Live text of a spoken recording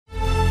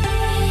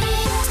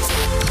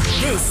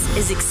This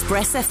is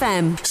Express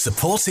FM.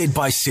 Supported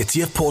by City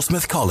of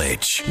Portsmouth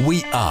College.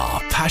 We are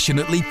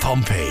passionately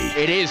Pompey.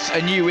 It is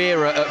a new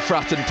era at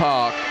Fratton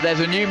Park. There's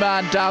a new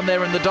man down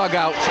there in the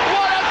dugout. What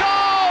a goal!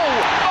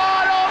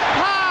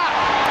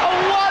 A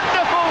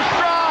wonderful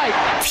strike!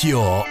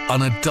 Pure,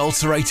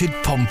 unadulterated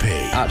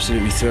Pompey.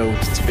 Absolutely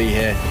thrilled to be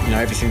here. You know,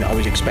 everything that I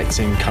was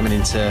expecting coming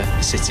into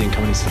the city and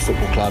coming into the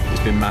football club has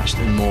been matched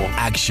and more.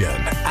 Action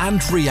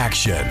and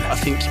reaction. I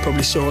think you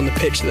probably saw on the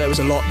pitch that there was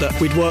a lot that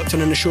we'd worked on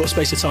in a short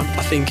space of time.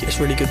 I think it's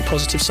really good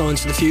positive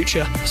signs for the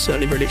future.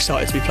 Certainly really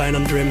excited to be playing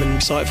under him and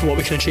excited for what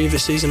we can achieve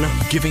this season now.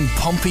 Giving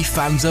Pompey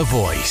fans a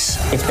voice.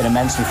 It's been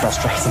immensely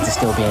frustrating to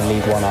still be in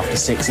League One after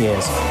 6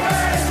 years.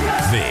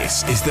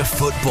 This is the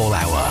Football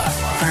Hour.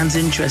 Fans'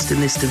 interest in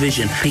this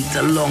division peaked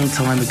a long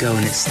time ago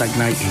and it's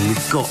stagnating.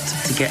 We've got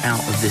to get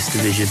out of this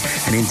division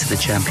and into the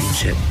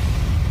Championship.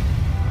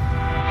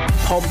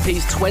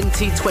 Pompey's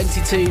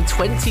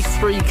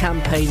 2022-23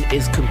 campaign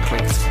is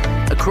complete.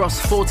 Across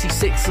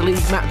 46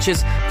 league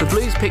matches, the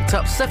Blues picked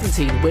up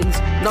 17 wins,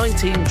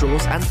 19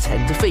 draws and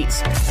 10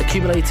 defeats,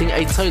 accumulating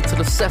a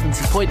total of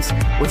 70 points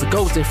with a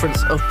goal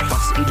difference of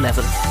plus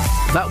 11.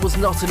 That was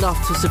not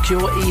enough to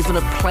secure even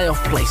a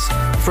playoff place.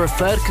 For a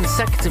third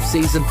consecutive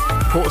season,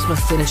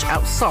 Portsmouth finished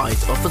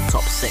outside of the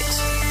top six.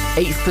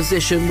 8th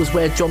position was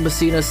where John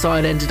Messina's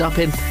side ended up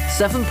in,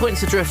 7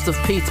 points adrift of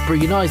Peterborough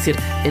United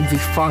in the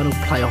final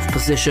playoff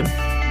position.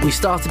 We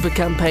started the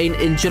campaign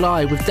in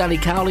July with Danny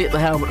Cowley at the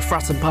helm at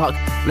Fratton Park.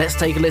 Let's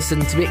take a listen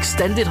to the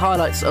extended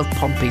highlights of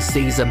Pompey's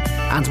season.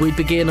 And we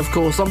begin, of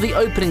course, on the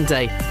opening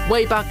day,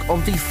 way back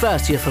on the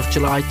 30th of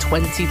July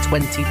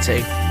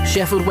 2022.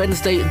 Sheffield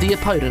Wednesday, the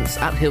opponents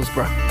at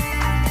Hillsborough.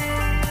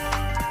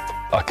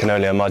 I can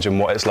only imagine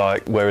what it's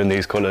like wearing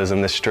these colours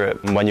and this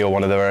strip and when you're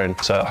one of their own,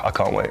 so I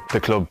can't wait. The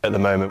club at the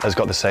moment has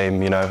got the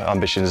same,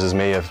 ambitions as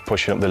me of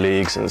pushing up the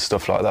leagues and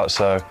stuff like that,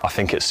 so I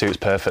think it suits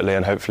perfectly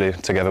and hopefully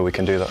together we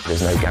can do that.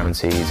 There's no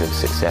guarantees of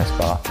success,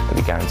 but it'll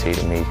be guaranteed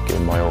in me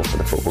giving my all for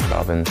the football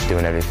club and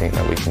doing everything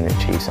that we can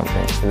achieve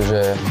something. There was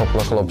a couple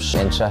of clubs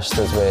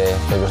interested where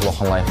it was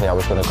looking likely I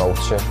was going to go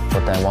to,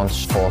 but then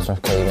once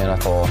Portsmouth came in, I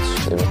thought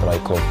it was the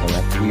right club for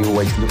me. We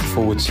always look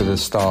forward to the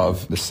start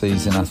of the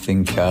season. I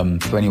think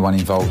for anyone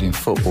involved in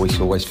football, it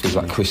always feels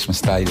like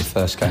Christmas Day, the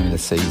first game of the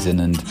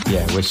season, and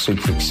we're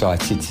super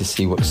excited to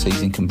see what the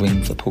season can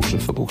bring for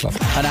Portsmouth Football Club.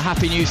 And a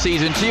happy new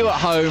season to you at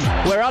home.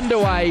 We're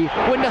underway.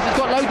 Windus has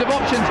got loads of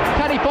options.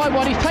 Can he find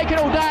one? He's taken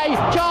all day.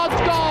 Chance,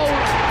 goal!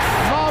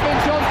 Marvin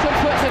Johnson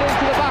puts it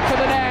into the back of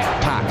the net.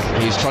 Pack,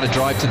 he's trying to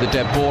drive to the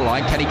dead ball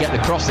line. Can he get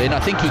the cross in? I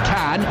think he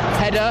can.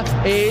 Header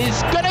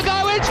is going to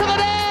go into the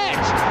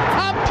net!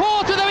 And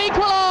Portsmouth have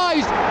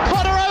equalised!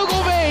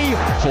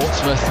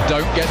 Portsmouth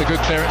don't get the good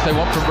clearance they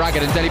want from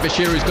Ragged, and Deli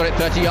Bashir, who's got it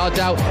 30 yards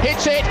out,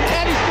 hits it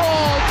and he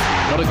scores.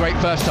 Not a great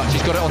first touch.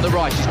 He's got it on the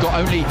right. He's got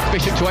only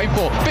Bishop to aim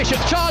for.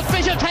 Bishop's charge.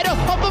 Bishop's header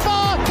off the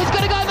bar. It's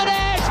going to go in the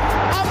net.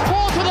 And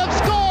Portsmouth have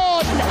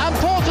scored. And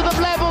Portsmouth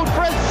have levelled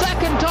for a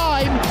second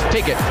time.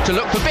 Piggott to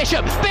look for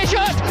Bishop.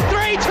 Bishop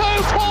 3-2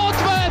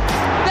 Portsmouth.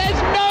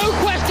 There's no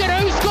question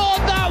who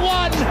scored that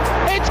one.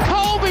 It's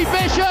Colby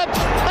Bishop.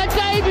 A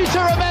debut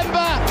to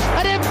remember.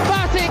 An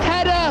emphatic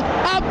header.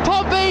 And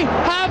Pompey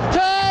have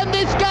turned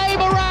this game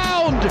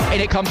around.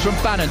 In it comes from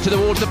Bannon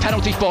towards the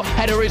penalty spot.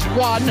 Header is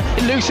won,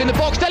 loose in the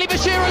box. Deli Bashir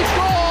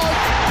scores.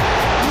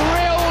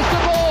 Drills the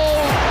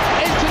ball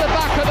into the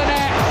back of the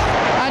net.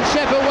 And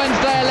Sheffield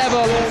Wednesday are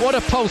level. What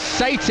a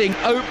pulsating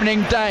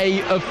opening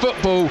day of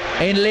football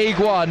in League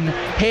One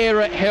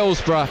here at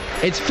Hillsborough.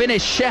 It's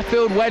finished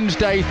Sheffield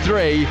Wednesday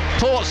 3,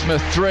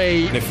 Portsmouth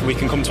 3. If we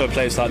can come to a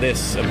place like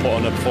this and put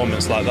on a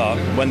performance like that,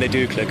 when they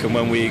do click and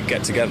when we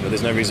get together,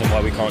 there's no reason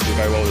why we can't do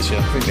very well this year.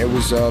 I think there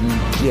was a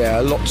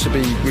lot to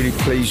be really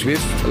pleased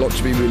with, a lot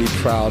to be really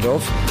proud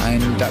of,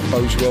 and that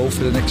bodes well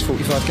for the next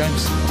 45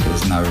 games.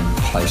 There's no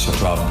place I'd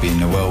rather be in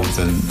the world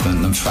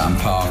than Fratton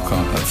Park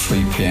at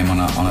 3 p.m.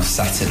 on a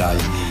Saturday.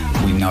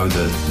 We know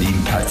the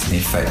impact and the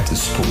effect the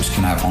supporters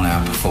can have on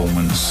our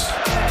performance.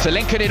 So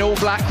Lincoln in all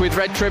black with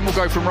red trim will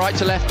go from right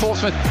to left.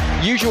 Portsmouth,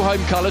 usual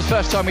home colours.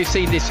 First time we've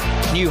seen this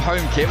new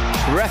home kit.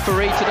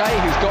 Referee today,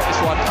 who's got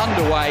this one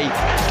underway,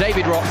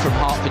 David Rock from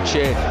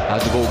Hertfordshire,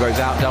 as the ball goes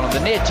out down on the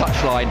near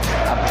touchline,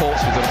 and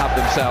Portsmouth will have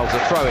themselves a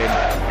throw-in.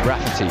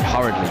 Rafferty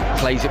hurriedly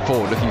plays it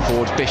forward, looking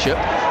towards Bishop.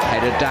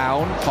 Header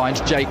down,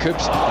 finds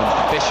Jacobs.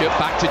 Bishop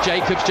back to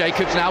Jacobs.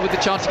 Jacobs now with the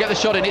chance to get the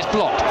shot in. It's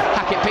blocked.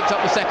 Hackett picks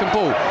up the second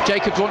ball.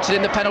 Jacobs wants it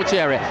in the penalty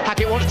area.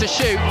 Hackett wants to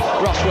shoot.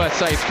 Rushworth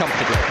saves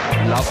comfortably.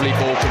 Lovely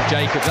ball from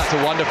Jacobs. That's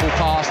a wonderful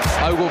pass.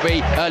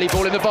 Ogilvie, early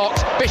ball in the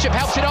box. Bishop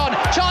helps it on.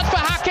 Chance for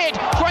Hackett.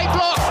 Great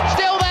block.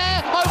 Still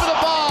there. Over the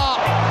bar.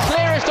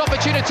 Clearest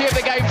opportunity of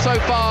the game so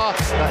far.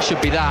 That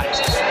should be that.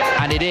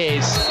 And it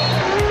is.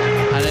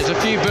 And there's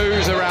a few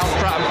boos around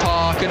Fratton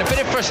Park And a bit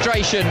of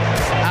frustration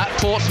at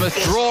Portsmouth,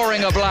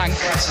 drawing a blank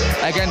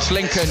against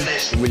Lincoln.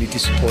 Really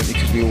disappointed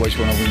because we always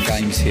want to win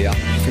games here.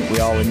 I think we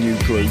are a new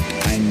group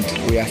and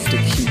we have to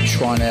keep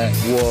trying to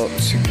work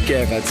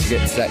together to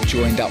get to that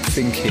joined up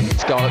thinking.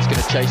 Scarlett's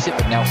going to chase it,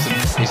 but Nelson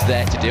is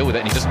there to deal with it,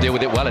 and he doesn't deal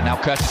with it well, and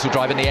now Curtis will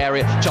drive in the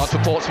area. Chance for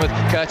Portsmouth.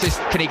 Curtis,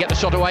 can he get the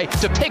shot away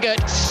to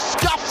Piggott?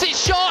 Scuffs his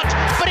shot,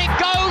 but it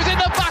goes in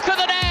the back of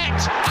the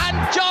net, and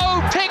Joe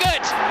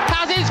Piggott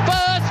has his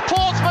first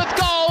Portsmouth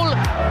goal.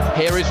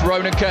 Here is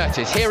Ronan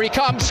Curtis. Here he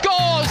comes,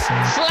 scores,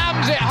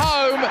 slams it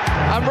home,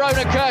 and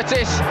Ronan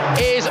Curtis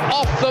is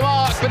off the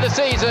mark for the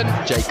season.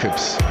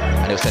 Jacobs,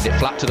 and he'll send it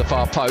flat to the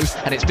far post,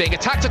 and it's being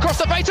attacked across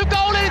the face of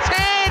goal, and it's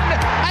in!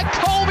 And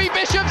Colby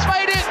Bishop's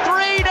made it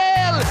 3-0,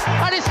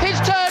 and it's his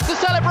turn to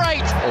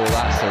celebrate. Oh,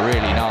 that's a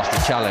really nasty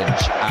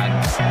challenge, and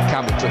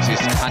Campbell puts his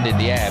hand in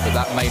the air, but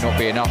that may not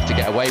be enough to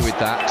get away with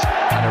that.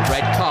 And a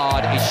red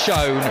card is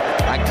shown,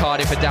 and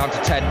Cardiff are down to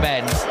 10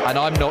 men, and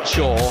I'm not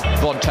sure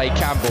Vontae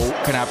Campbell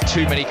can have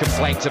too many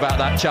complaints about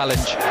that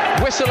challenge.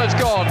 Whistle has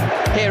gone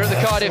here at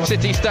the Cardiff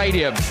City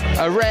Stadium.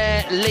 A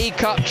rare League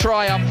Cup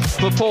triumph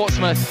for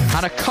Portsmouth,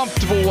 and a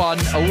comfortable one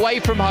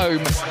away from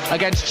home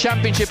against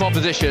Championship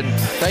opposition.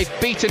 They've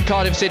beaten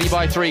Cardiff City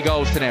by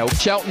 3-0.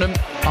 Cheltenham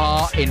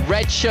are in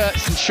red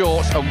shirts and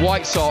shorts and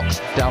white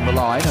socks down the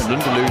line, and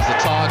Lundalou's the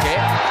target,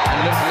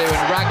 and Lundaloo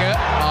and Raggett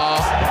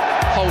are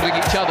holding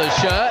each other's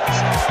shirts,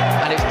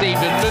 and it's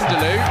deemed that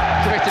Lundaloo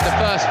committed the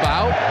first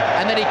foul,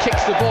 and then he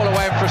kicks the ball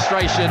away in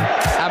frustration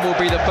and will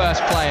be the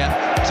first player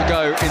to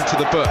go into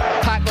the book.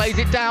 Hack lays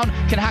it down.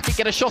 Can Hackett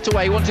get a shot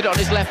away? He wanted it on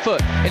his left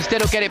foot.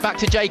 Instead he'll get it back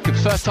to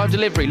Jacobs. First time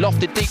delivery,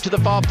 lofted deep to the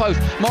far post.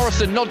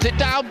 Morrison nods it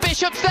down.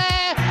 Bishop's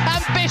there,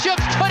 and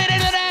Bishop's put it in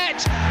the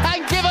net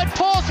and given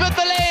Portsmouth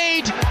the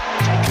lead.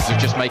 Jacobs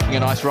was just making a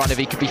nice run if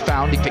he could be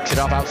found. He picks it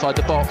up outside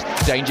the box.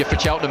 Danger for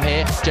Cheltenham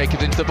here.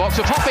 Jacobs into the box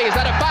for Poppy. Is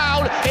that a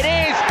foul? It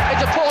is.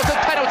 It's a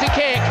Portsmouth penalty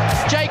kick.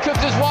 Jacobs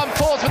has won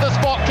Portsmouth a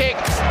spot kick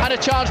and a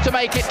chance to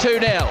make it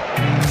 2-0.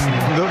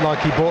 Looked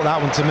like he brought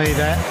that one to me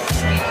there.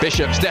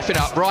 Bishop stepping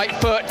up, right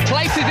foot,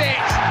 places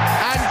it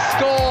and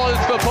scores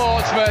for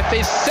Portsmouth.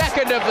 His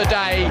second of the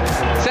day,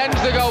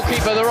 sends the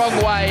goalkeeper the wrong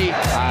way,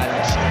 and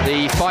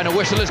the final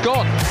whistle has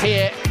gone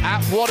here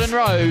at Wadden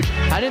Road.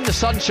 And in the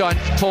sunshine,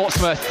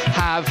 Portsmouth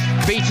have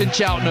beaten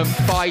Cheltenham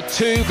by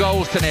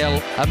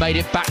 2-0 and made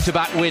it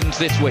back-to-back wins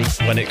this week.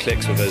 When it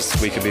clicks with us,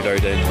 we could be very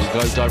dangerous.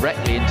 We'll go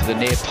directly into the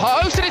near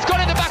post, and it's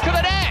gone in the back of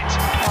the net.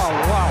 Oh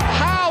wow!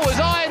 How was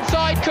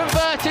Ironside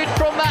converted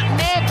from that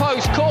near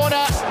post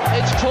corner?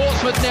 It's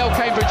Portsmouth 0,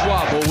 Cambridge 1.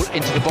 Ball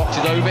into the box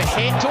is over,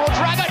 hit towards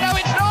Raggett. No,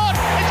 it's not.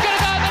 It's going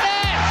to go in the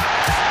net.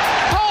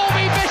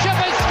 Colby Bishop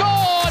has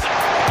scored.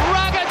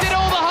 Raggett did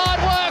all the hard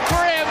work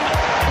for him.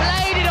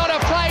 Laid it on a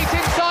plate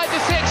inside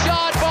the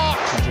 6-yard box.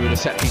 With a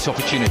set-piece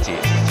opportunity,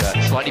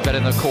 it's slightly better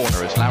than the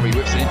corner as Larry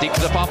whips it in deep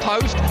to the far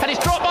post, and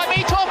it's dropped by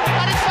Meatop,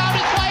 and it's found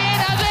its way in,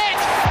 has it?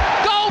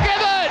 Goal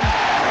given,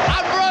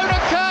 and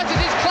Ronan Curtis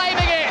is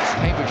claiming it.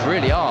 Cambridge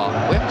really are.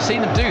 We haven't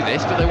seen them do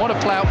this, but they want to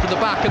play out from the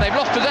back, and they've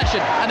lost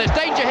possession, and there's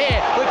danger here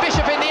with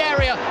Bishop in the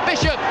area.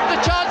 Bishop, the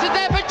chance is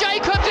there for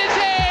Jacobs, it's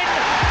in.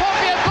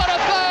 Poppy have got a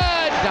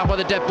third. Down by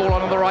the dead ball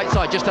on the right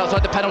side, just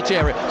outside the penalty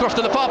area. Cross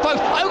to the far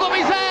post.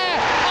 Ogilvy's there.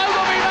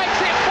 Ogilvy makes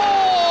it 4.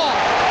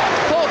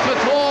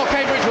 Portsmouth 4,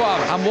 Cambridge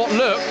 1. And what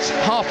looked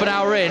half an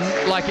hour in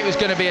like it was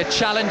going to be a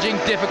challenging,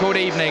 difficult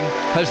evening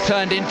has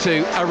turned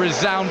into a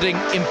resounding,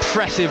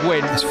 impressive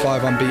win. It's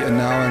 5 unbeaten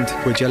now, and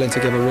we're gelling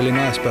together really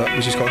nice, but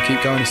we just got to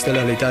keep going. It's still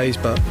early days,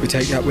 but we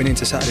take that win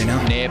into Saturday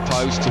now. Near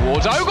post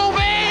towards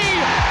Ogilvy.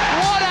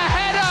 What a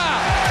header!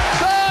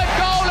 Third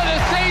goal of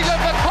the season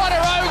for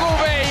Connor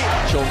Ogilvy.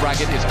 Sean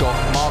Raggett has got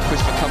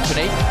Marquis for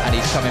company, and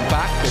he's coming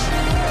back.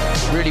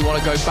 Really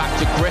want to go back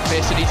to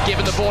Griffiths, and he's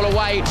given the ball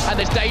away, and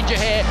there's danger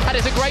here, and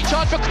it's a great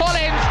chance for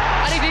Collins,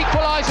 and he's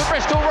equalised for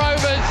Bristol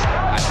Rovers.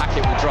 And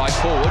Hackett will drive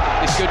forward.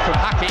 It's good from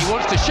Hackett. He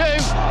wants to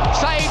shoot.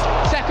 Saved.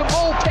 Second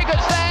ball.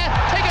 Piggott's there.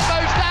 Piggott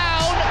goes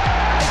down.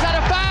 Is that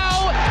a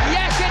foul?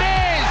 Yes, it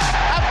is.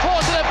 And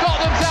Portsmouth have got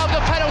themselves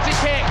a penalty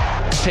kick.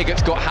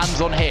 Piggott's got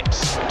hands on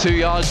hips, 2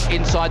 yards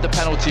inside the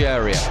penalty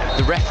area.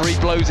 The referee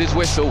blows his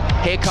whistle.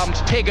 Here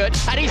comes Piggott,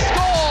 and he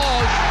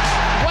scores.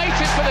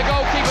 Waited for the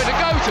goalkeeper to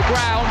go to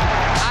ground,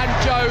 and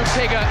Joe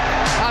Piggott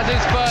has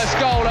his first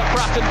goal at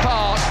Bratton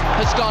Park.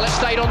 Has Scarlett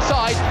stayed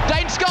onside?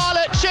 Dane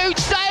Scarlett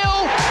shoots.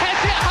 Dale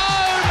heads it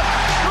home.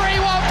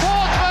 3-1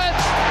 Portsmouth.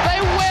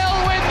 They will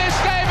win this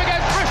game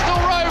against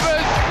Bristol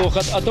Rovers. Look,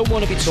 I don't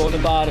want to be talking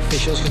about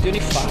officials because they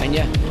only fine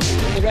you.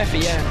 The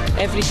referee,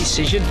 every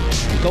decision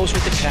goes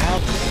with the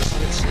crowd.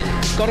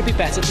 It's got to be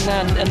better than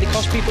that, and they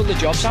cost people the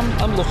jobs.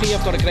 I'm lucky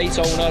I've got a great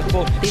owner,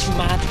 but these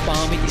mad,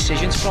 balmy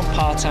decisions from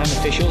part-time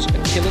officials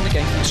are killing the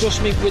game.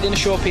 Trust me, within a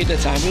short period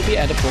of time, we'll be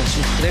ahead of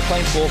Portsmouth. They're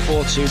playing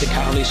 4-4-2, the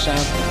Cowleys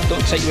sound.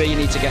 Don't take you where you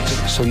need to get to.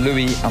 So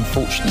Louis,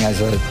 unfortunately, has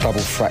a double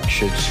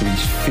fracture to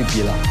his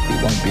fibula.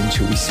 It won't be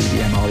until we see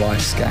the MRI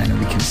scan and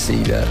we can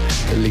see the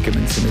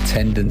ligaments and the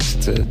tendons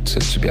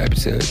to be able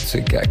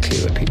to get a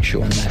clearer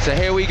picture on that. So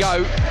here we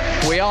go.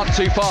 We aren't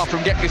too far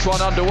from getting this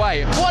one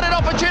underway. What an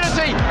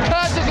opportunity!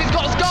 Curtis, he's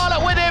got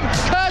Scarlett with him.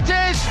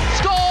 Curtis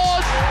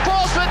scores.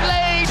 Portsmouth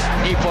lead.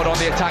 Newport on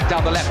the attack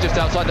down the left, just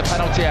outside the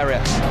penalty area.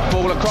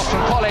 Ball across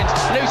from Collins,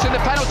 loose in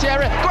the penalty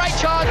area. Great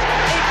chance,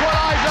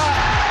 equaliser.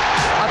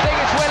 I think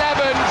it's Will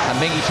Evans. And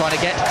Mingy trying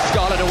to get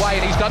Scarlett away,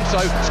 and he's done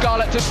so.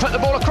 Scarlett to put the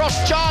ball across.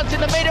 Chance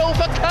in the middle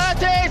for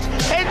Curtis.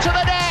 Into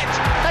the net.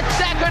 A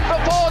second for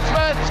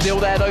Portsmouth.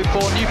 Still there though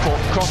for Newport.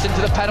 Cross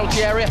into the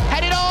penalty area.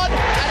 Headed on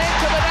and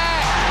into the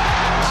net.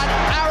 And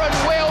Aaron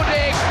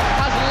Wilding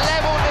has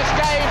levelled this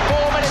game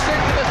 4 minutes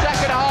into the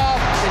second half.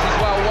 This is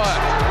well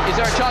worked. Is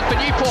there a chance for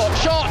Newport?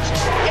 Shot.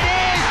 It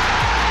is.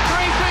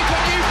 3-2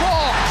 for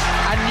Newport.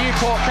 And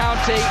Newport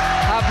County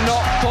have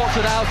knocked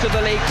Portsmouth out of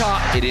the League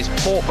Cup. It is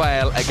Port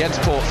Vale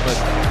against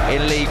Portsmouth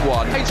in League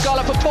One.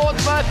 Scarlett for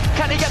Portsmouth.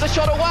 Can he get the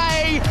shot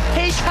away?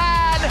 He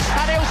can,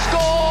 and he'll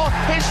score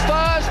his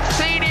first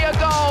senior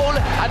goal.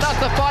 And that's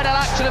the final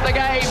action of the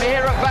game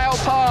here at Vale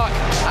Park.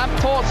 And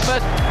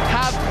Portsmouth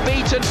have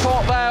beaten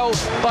Port Vale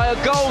by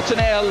 1-0.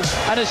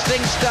 And as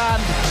things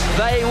stand,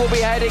 they will be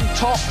heading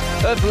top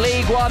of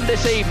League One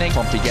this evening.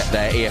 Pompey get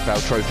their EFL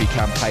Trophy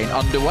campaign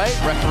underway.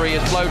 Referee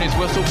has blown his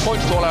whistle,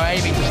 points to Olo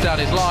Amy to stand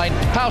his line.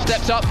 Powell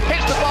steps up,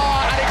 hits the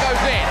bar, and it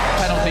goes in.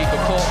 Penalty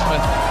for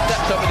Portsmouth.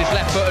 Steps up with his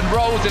left foot and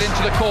rolls it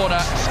into the corner,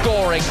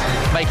 scoring,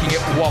 making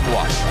it 1-1.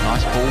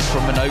 Nice ball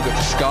from Minoga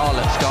to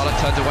Scarlett. Scarlett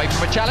turns away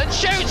from a challenge,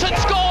 shoots and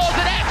scores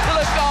an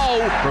excellent goal.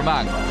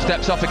 Bramang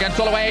steps up against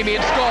Olo Amy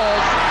and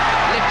scores.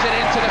 Lifts it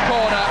into the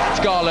corner.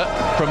 Scarlett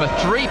from a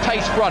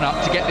 3-pace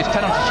run-up to get this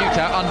penalty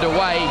shootout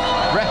underway.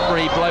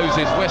 Referee blows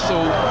his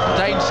whistle.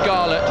 Dane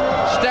Scarlett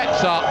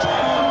steps up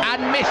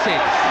and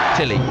misses.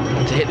 Tilly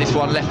to hit this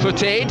one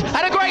left-footed.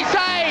 And a great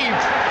save!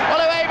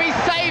 Olo Amy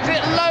saves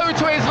it low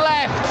to his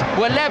left.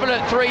 We're level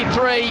at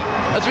 3-3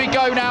 as we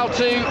go now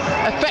to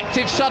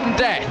effective sudden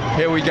death.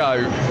 Here we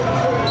go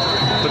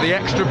for the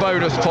extra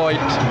bonus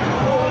point.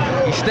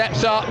 He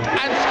steps up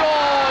and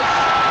scores.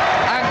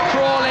 And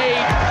Crawley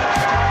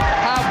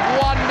have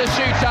won the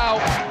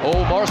shootout.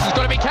 Oh, Morrison's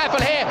got to be careful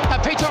here.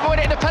 And Peter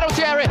avoided it in the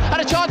penalty area.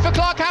 And a chance for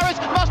Clark Harris.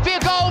 Must be a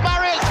goal.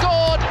 Marriott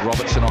scored.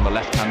 Robertson on the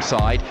left-hand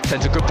side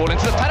sends a good ball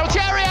into the penalty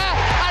area.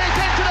 And it's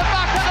into the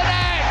back of the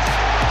net.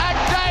 And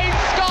Dane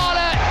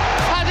Scarlett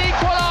has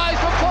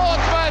equalised for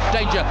Portsmouth.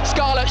 Danger.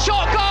 Scarlett.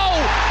 Shot goal.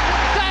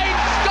 Dane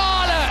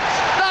Scarlett.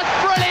 That's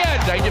brilliant.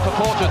 Danger for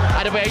Portsmouth.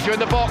 Adebayo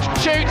in the box.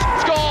 Shoots.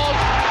 Scores.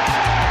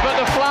 But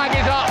the flag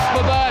is up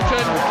for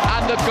Burton.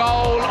 And the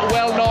goal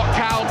will not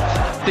count.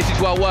 This is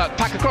well worked.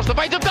 Pack across the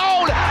face of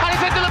goal. And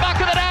it's into the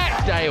back of the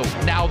net. Dale.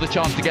 Now the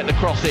chance to get the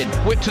cross in.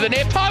 Whip to the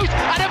near post.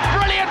 And a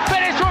brilliant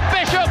finish from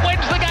Bishop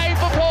wins the game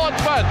for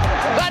Portsmouth.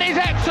 That is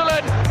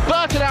excellent.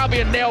 Burton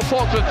Albion 0,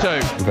 Portsmouth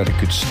 2. We've had a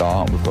good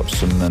start. We've got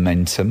some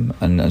momentum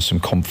and some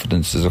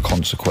confidence as a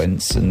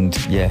consequence. And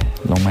yeah,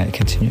 long may it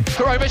continue.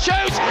 Karoma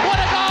shoots. What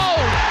a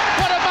goal.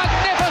 What a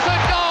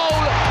magnificent goal.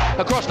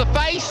 Across the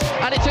face.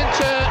 And it's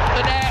into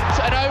the net.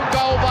 An own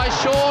goal by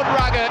Sean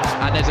Raggett.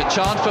 And there's a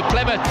chance for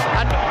Plymouth.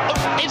 And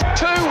it's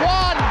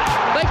 2-1.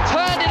 They've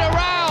turned it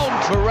around.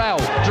 Burrell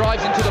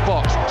drives into the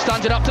box.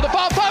 Stands it up to the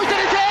far post. And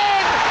it's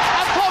in.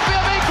 And Pompey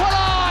have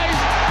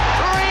equalised.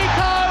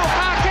 Rico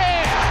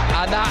Hackett.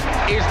 And that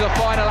is the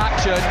final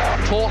action.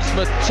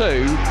 Portsmouth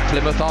 2,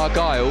 Plymouth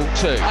Argyle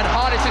 2. And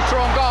Harness is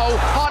through on goal.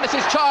 Harness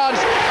is charged.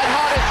 And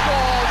Harness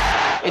scores.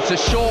 It's a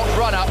short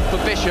run-up for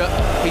Bishop.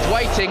 He's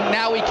waiting.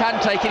 Now he can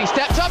take it. He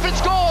steps up and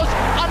scores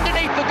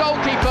underneath the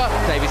goalkeeper.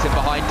 Davison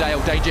behind Dale.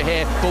 Danger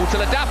here. Ball to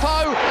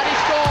Ladapo. And he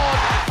scores.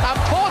 And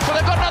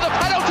Portsmouth have got another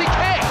penalty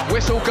kick.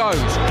 Whistle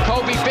goes.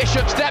 Colby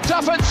Bishop steps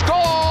up and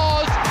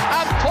scores.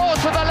 And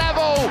Portsmouth are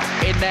level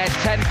in their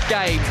 10th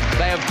game.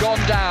 They have gone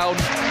down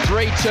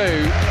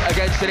 3-2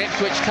 against an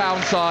Ipswich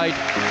Town side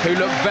who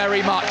look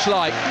very much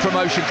like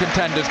promotion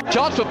contenders.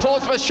 Chance for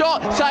Portsmouth.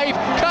 Shot. Save.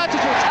 Curtis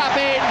will tap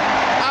in.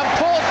 And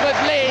Portsmouth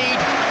lead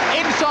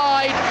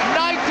inside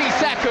 90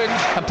 seconds.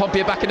 And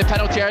Pompey are back in the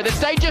penalty area. There's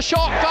danger.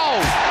 Shot.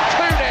 Goal.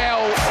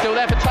 2-0. Still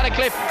there for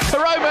Tunnicliffe.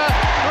 Karoma.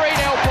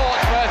 3-0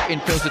 Portsmouth.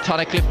 Infields to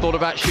Tunnicliffe. Thought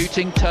about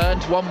shooting.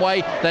 Turns one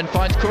way. Then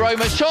finds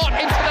Karoma. Shot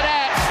into the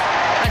net.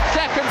 A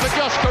second for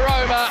Josh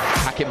Karoma.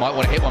 Hackett might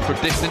want to hit one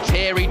from distance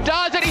here. He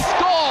does, and he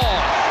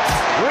scores!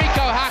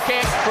 Rico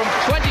Hackett from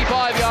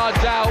 25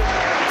 yards out.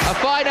 A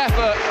fine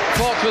effort.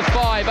 Portsmouth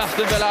 5,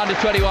 Aston Villa under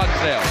 21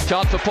 still.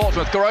 Chance for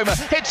Portsmouth. Karoma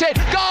hits it.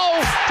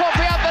 Goal!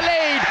 Pompey have the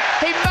lead.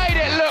 He made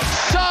it look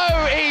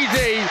so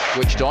easy.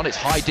 Switched on. It's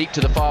high deep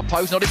to the far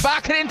post. Nodded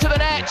back and into the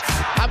net.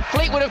 And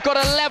Fleetwood have got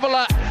a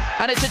leveller.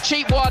 And it's a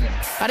cheap one.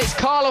 And it's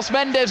Carlos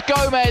Mendes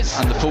Gomez.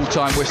 And the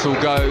full-time whistle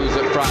goes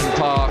at Fratton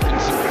Park.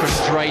 And some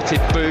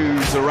frustrated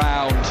boos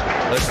around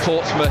as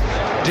Portsmouth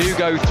do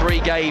go 3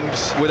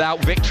 games without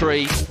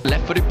victory.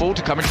 Left-footed ball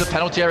to come into the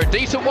penalty area.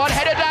 Decent one.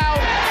 Header down.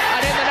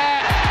 And in the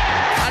net.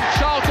 And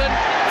Charlton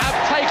have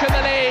taken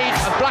the lead.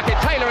 And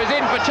Blackett-Taylor is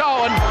in for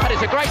Charlton. And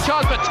it's a great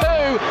chance for 2.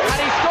 And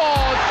he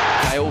scores.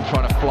 They all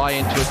trying to fly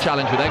into a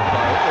challenge with Egbo.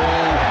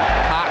 Oh,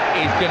 Pack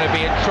is going to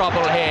be in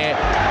trouble here.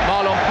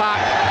 Marlon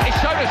Pack is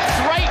shown a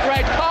straight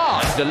red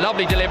card. The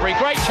lovely delivery.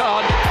 Great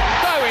chance.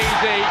 So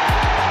easy.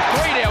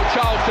 3-0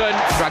 Charlton.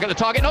 Drag at the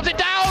target, nods it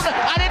down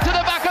and into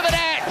the back of the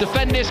net.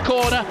 Defend this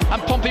corner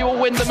and Pompey will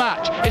win the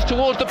match. It's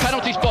towards the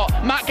penalty spot.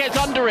 Matt gets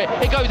under it.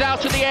 It goes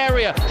out of the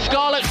area.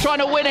 Scarlett's trying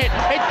to win it.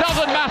 It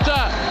doesn't matter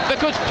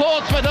because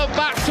Portsmouth are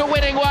back to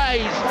winning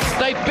ways.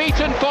 They've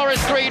beaten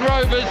Forest Green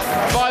Rovers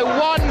by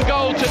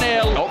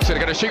 1-0. Oxford are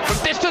going to shoot from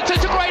distance.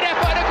 It's a great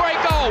effort and a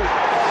great goal.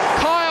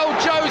 Kyle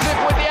Joseph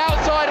with the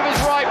outside of his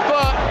right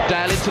foot.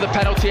 Dale into the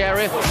penalty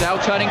area. Dale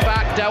turning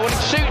back. Dale will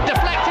shoot.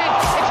 Deflected.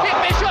 It's hit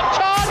Bishop.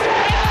 Chance.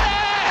 It's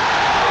there.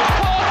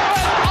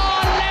 Portsmouth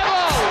are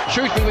level.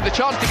 Shrewsbury with the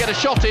chance to get a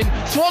shot in.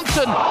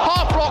 Swanson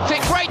half blocked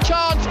it. Great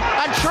chance.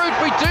 And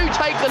Shrewsbury do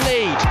take the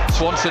lead.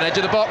 Swanson edge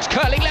of the box.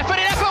 Curling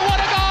left-footed effort. What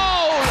a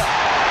goal!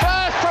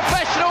 First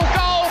professional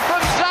goal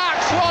from Zach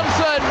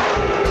Swanson.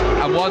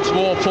 And once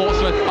more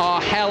Portsmouth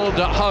are held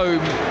at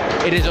home.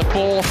 It is a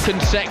fourth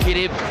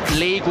consecutive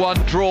League One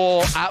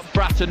draw at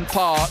Bratton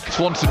Park.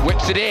 Swanson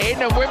whips it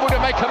in and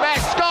Wimbledon make a mess.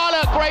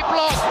 Scarlett, great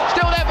block,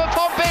 still there for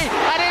Pompey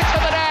and into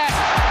the net.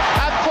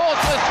 And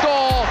Portsmouth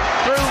score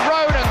through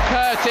Ronan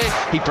Curtis.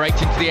 He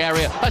breaks into the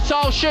area.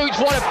 Asal shoots,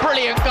 what a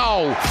brilliant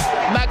goal.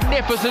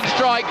 Magnificent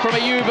strike from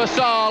Ayub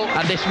Asal.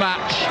 And this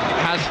match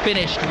has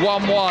finished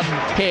 1-1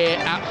 here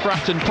at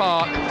Bratton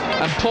Park.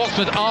 And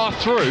Portsmouth are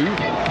through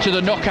to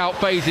the knockout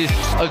phases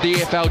of the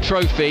EFL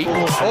Trophy.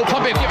 Oh,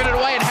 Pompey have given it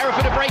away and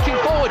Hereford are breaking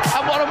forward.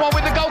 And 1-on-1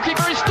 with the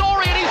goalkeeper is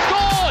Story and he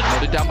scores!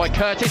 Nodded down by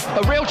Curtis.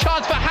 A real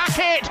chance for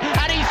Hackett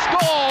and he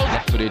scores!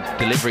 Left-footed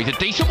delivery. A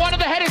decent one of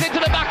the headers into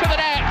the back of the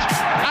net.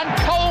 And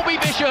Colby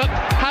Bishop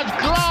has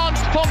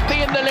glanced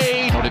Pompey in the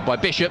lead. Nodded by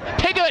Bishop.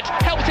 Piggott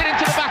helped it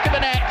into the back of the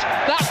net.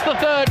 That's the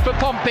third for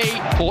Pompey.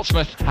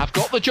 Portsmouth have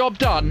got the job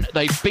done.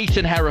 They've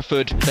beaten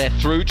Hereford. They're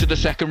through to the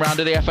second round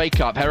of the FA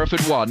Cup.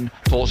 Hereford 1,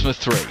 Portsmouth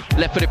 3.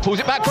 Left-footed pulls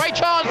it back. Great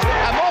chance.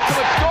 And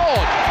Morecambe have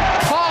scored.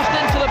 Passed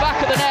into the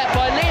back of the net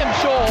by Liam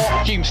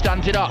Shaw. Hume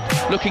stands it up.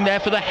 Looking there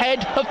for the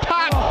head of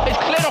Pack. It's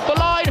cleared off the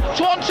line.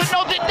 Swanson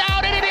nods it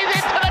down and it is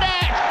into the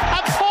net.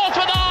 And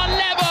Portsmouth are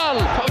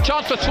level. A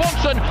chance for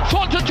Swanson.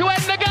 Swanson to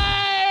end the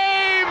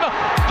game.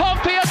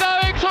 Pompey are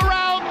going to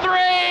round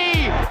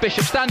 3.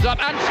 Bishop stands up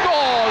and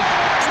scores.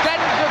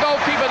 Sends the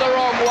goalkeeper the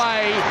wrong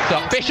way. So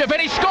Bishop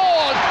and he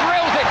scores.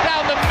 Drills it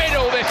down the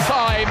middle this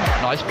time.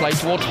 Nice play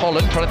towards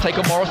Holland, trying to take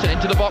on Morrison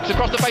into the box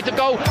across the face of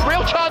goal.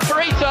 Real chance for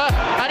Issa,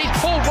 and he's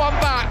pulled one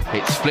back.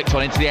 It's flicked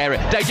on into the area.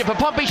 Danger for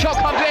Pompey. Shot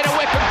comes in, a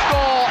Wickham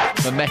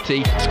score.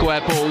 Mametti,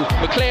 square ball.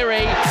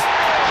 McCleary,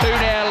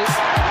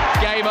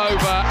 2-0. Game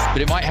over.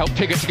 But it might help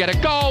Piggott to get a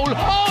goal.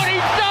 Oh, and he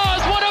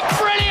does! What a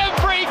brilliant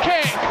free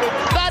kick!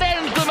 That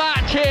ends the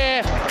match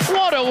here.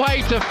 What a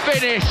way to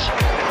finish.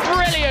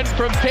 Brilliant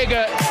from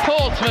Piggott.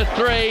 Portsmouth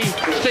 3,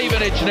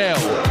 Stevenage 0.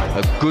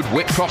 A good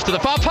whip cross to the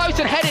far post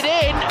and headed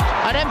in.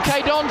 And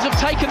MK Dons have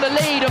taken the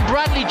lead and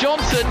Bradley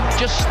Johnson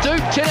just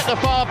stooped in at the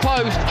far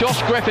post.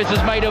 Josh Griffiths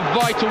has made a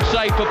vital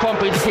save for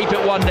Pompey to keep it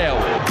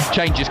 1-0.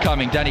 Change is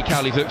coming. Danny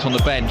Cowley's hooked on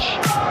the bench.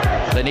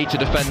 They need to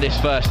defend this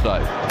first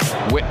though.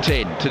 Whipped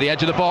in to the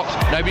edge of the box.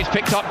 Nobody's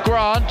picked up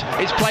Grant.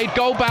 It's played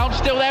goal bound,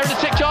 still there in the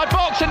 6-yard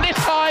box, and this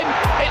time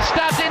it's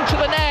stabbed into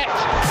the net.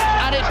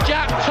 And it's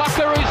Jack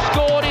Tucker who's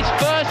scored his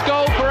first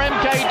goal for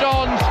MK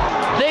Dons.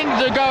 Things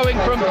are going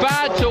from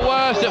bad to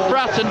worse at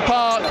Bratton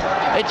Park.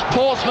 It's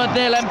Portsmouth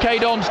 0, MK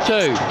Dons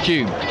 2.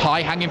 Hume,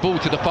 high hanging ball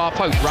to the far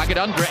post. Ragged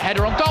under it,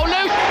 header on goal,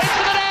 loose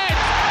into the net.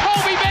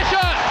 Colby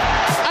Bishop,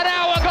 an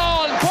hour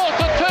gone.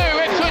 Portsmouth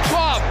 2, Ipswich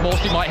 1.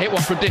 Morsey might hit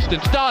one from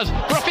distance, does.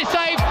 Gruffy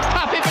saves,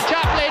 tap in for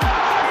Chaplin,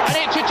 and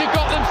Ipswich have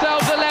got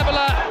themselves a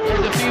leveller.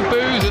 There's a few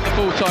boos at the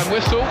full-time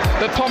whistle,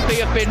 but Pompey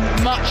have been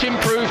much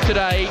improved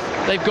today.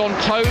 They've gone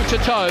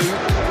toe-to-toe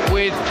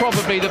with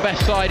probably the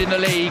best side in the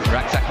league.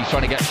 Raksaki's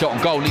trying to get a shot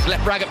on goal. He's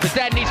left Raggett for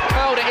dead and he's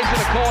curled it into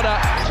the corner.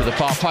 To the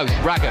far post,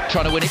 Raggett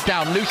trying to win it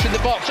down, loose in the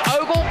box.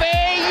 Ogilvie,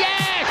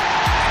 yes!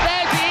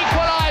 There's the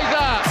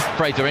equaliser!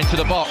 Fraser into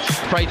the box.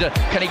 Fraser,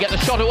 can he get the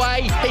shot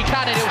away? He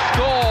can and he'll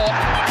score.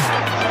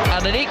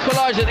 And an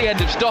equaliser at the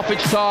end of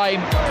stoppage time,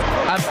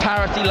 and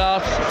parity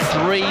lasts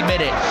 3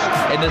 minutes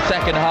in the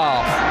second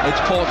half. It's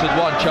Portsmouth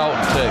 1,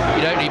 Charlton 2.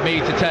 You don't need me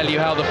to tell you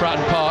how the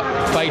Bratton Park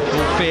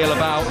faithful feel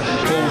about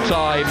full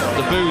time.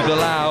 The boos are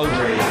loud,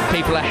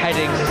 people are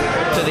heading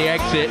to the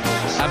exits,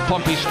 and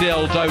Pompey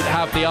still don't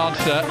have the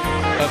answer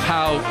of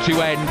how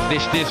to end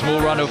this dismal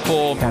run of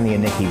form. Danny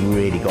and Nicky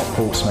really got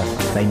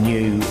Portsmouth. They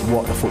knew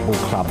what the football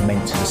club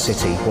meant to the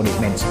city, what it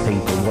meant to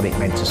people, what it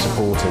meant to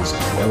supporters.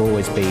 There'll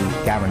always be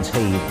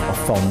guaranteed a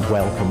fond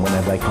welcome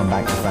whenever they come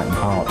back to Bratton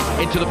Park.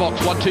 Into the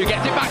box, 1-2,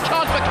 gets it back,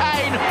 chance for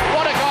Kane,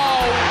 what a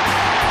goal!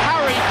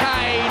 Harry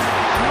Kane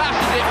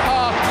smashes it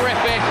past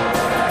Griffith.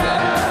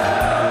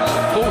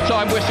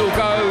 Full-time whistle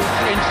goes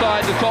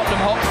inside the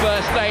Tottenham Hotspur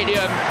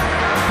Stadium.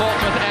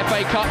 Portsmouth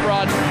FA Cup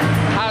run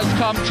has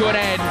come to an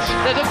end.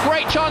 There's a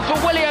great chance for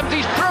Williams,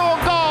 he's through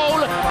on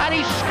goal and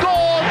he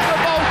scores for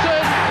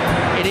Bolton.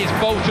 It is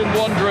Bolton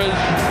Wanderers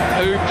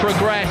who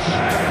progress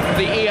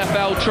the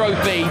EFL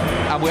Trophy,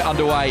 and we're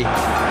underway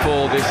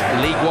for this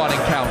League One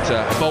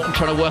encounter. Bolton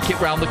trying to work it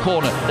round the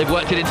corner. They've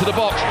worked it into the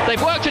box.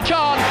 They've worked a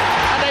chance,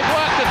 and they've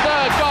worked a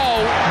third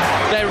goal.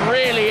 There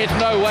really is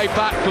no way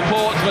back for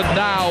Portsmouth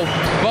now.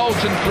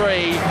 Bolton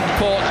 3,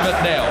 Portsmouth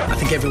 0. I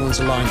think everyone's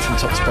aligned from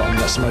top to bottom.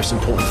 That's the most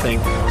important thing.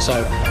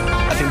 So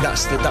I think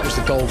that was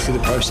the goal through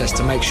the process,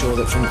 to make sure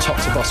that from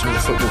top to bottom of the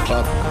football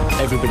club,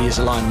 everybody is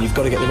aligned. You've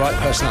got to get the right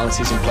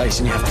personalities in place,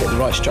 and you have to get the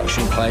right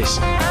structure in place.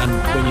 And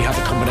when you have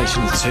a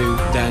combination of the two,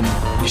 then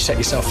you set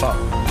yourself up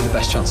with the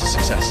best chance of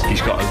success.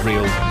 He's got a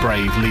real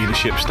brave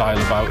leadership style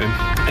about him,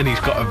 and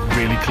he's got a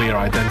really clear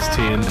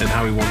identity and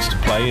how he wants to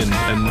play, and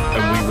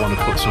we want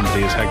to put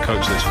somebody as head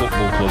coach of this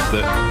football club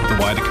that the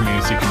wider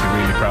community can be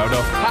really proud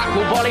of.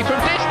 Hackle volley from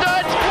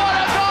distance, what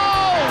a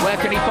goal! Where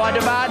can he find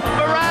a man?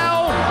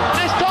 Morel,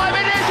 this time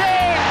it is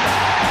in!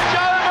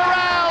 Joe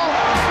Morel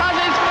has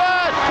his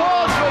first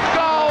Portsmouth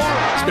goal!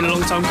 It's been a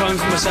long time coming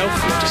for myself,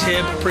 not just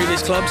here but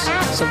previous clubs.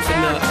 Something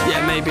that,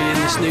 maybe in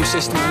this new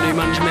system, the new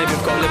manager, maybe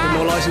I've got a little bit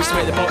more licence to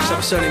make the box.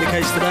 That was certainly the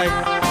case today.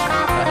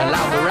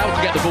 Allow Morel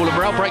to get the ball, and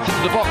Morel breaks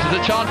into the box.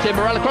 There's a chance here.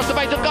 Morel across the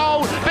base of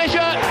goal.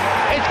 Bishop,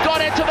 it's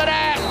gone into the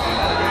net.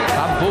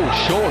 That ball,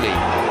 surely.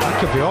 That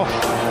could be off.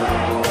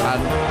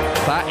 And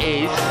that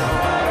is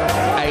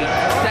a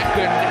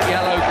second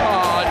yellow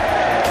card.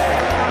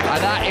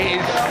 And that is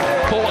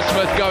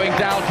Portsmouth going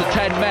down to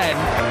 10 men.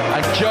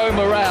 And Joe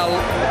Morel,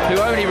 who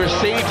only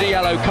received a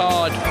yellow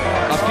card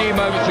a few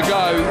moments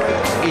ago,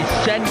 is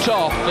sent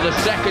off for the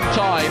second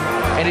time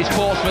in his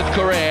Portsmouth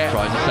career.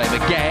 Tries the same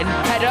again.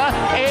 Header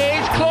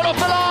is clawed off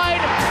the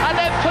line and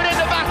then put in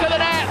the back of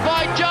the net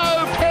by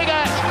Joe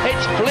Piggott.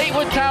 It's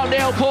Fleetwood Town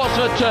 0,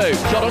 Portsmouth 2.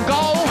 Shot on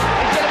goal.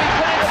 It's going to be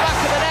put in the back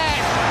of the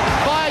net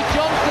by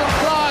Johnson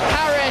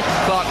Clark-Harris.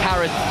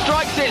 Clark-Harris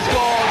strikes it,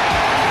 scores.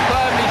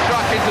 Firmly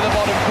struck into the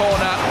bottom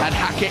corner. And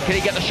Hackett, can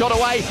he get the shot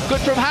away?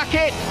 Good from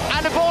Hackett.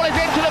 And the ball is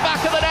into the back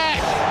of the net.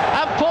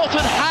 And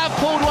Portsmouth have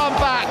pulled one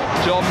back.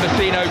 John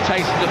Messino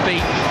tastes the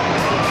beat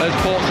as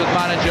Portsmouth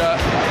manager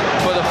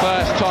for the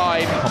first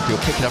time. Pompey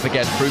will pick it up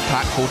again through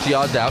Pack, 40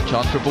 yards out.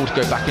 Chance for a ball to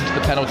go back into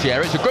the penalty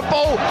area. It's a good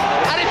ball.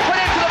 And it's put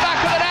into the back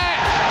of the net.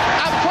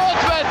 And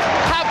Portsmouth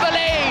have the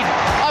lead.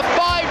 A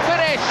fine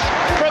finish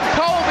from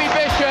Colby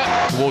Bishop.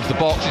 Towards the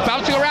box. It's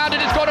bouncing around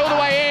and it's gone all the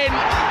way in.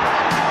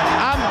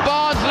 And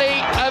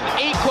Barnsley have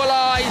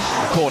equalised.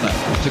 Corner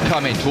to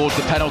come in towards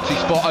the penalty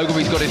spot.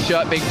 Ogilvy's got his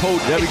shirt being pulled.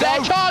 Is there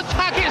a chance?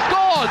 Hackett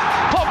scores.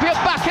 Pompey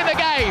are back in the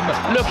game.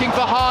 Looking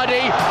for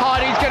Hardy.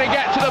 Hardy's going to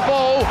get to the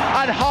ball.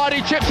 And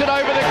Hardy chips it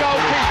over the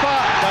goalkeeper.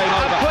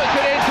 And puts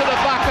it into the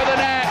back of the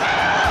net.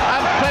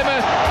 And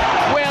Plymouth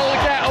will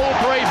get all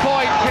 3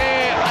 points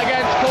here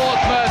against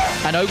Portsmouth.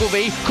 And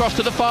Ogilvy crossed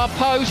to the far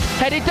post.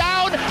 Headed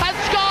down. And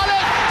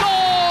Scarlett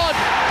scored.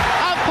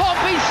 And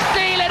Pompey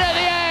steal it at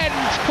the end.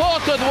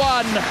 Portsmouth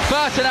 1,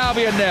 Burton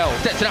Albion 0.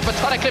 Sets it up for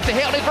Tuttiett to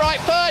hit on his right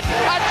foot,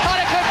 and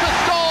Tuttiett to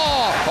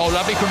score. Oh,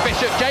 lovely from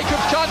Bishop.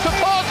 Jacobs chance for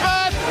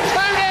Portsmouth.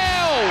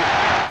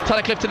 2-0.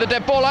 Tuttiett to the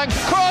dead ball line.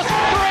 Cross.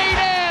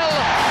 3-0.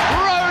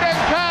 Roden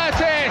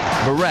Curtis.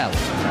 Morel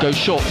goes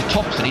short to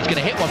Thompson. He's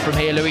going to hit one from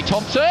here. Louis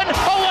Thompson.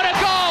 Oh, what a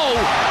goal!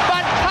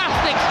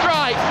 Fantastic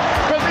strike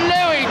from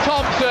Louis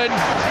Thompson.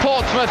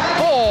 Portsmouth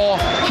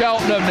 4,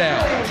 Cheltenham 0.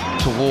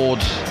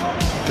 Towards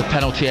the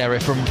penalty area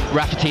from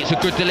Rafferty. It's a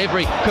good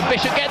delivery. Can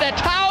Bishop get there?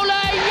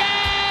 Towler,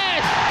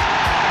 yes!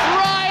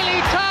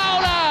 Riley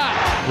Towler!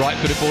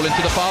 Right-footed ball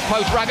into the far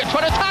post. Raggett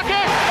trying to attack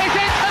it. It's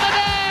into the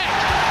net!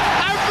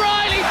 And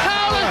Riley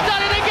Towler's done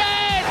it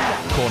again!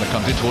 Corner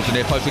comes in towards the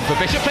near post for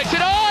Bishop. Flicks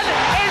it on!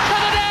 Into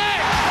the net!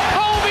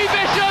 Colby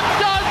Bishop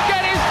does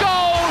get his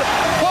goal!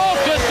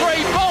 Portsmouth 3,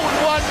 Bolton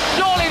 1.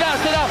 Surely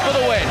that's enough for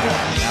the win.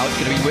 Now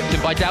it's going to be whipped in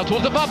by Dow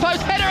towards the far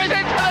post. Header is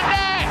into the net!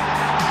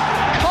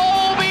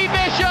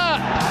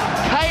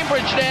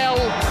 Cambridge 0,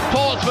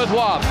 Portsmouth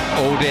 1.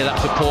 Oh dear,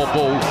 that's a poor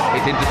ball.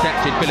 It's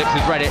intercepted. Phillips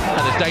has read it,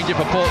 and there's danger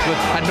for Portsmouth.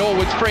 And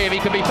Norwood's free if he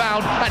can be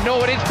found. And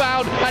Norwood is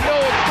found. And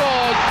Norwood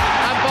scores.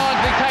 And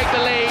Barnsley take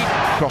the lead.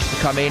 Cross to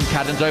come in.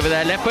 Cadden's over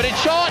there. Left-footed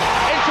shot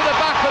into the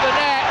back of the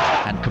net.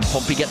 And can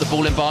Pompey get the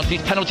ball in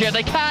Barnsley's penalty?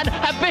 They can.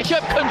 And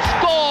Bishop can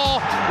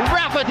score.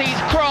 Rafferty's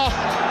cross.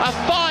 A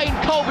fine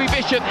Colby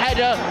Bishop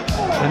header.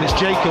 And it's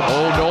Jacobs.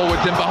 Oh,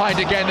 Norwood's in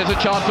behind again. There's a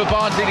chance for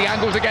Barnsley. The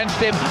angle's against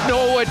him.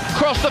 Norwood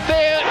cross the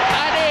field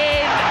and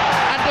in.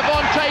 And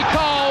Devontae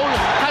Cole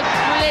has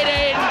slid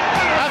in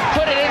and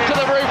put it into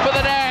the roof of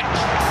the net.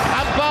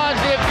 And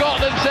Barnsley have got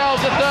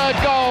themselves a third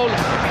goal.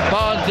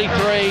 Barnsley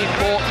 3,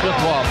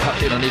 Portsmouth 1.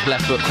 Cuts in on his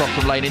left foot, cross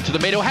from lane into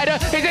the middle. Header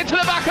is into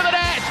the back of the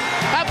net.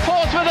 And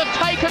Portsmouth have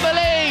taken the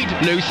lead.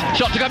 Loose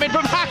shot to come in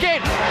from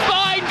Hackett.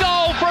 Fine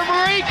goal from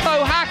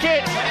Rico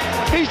Hackett.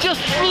 He's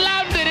just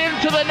slammed it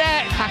into the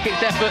net.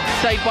 Hackett's effort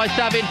saved by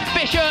Savin.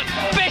 Bishop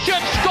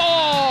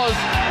scores.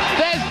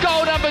 There's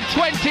goal number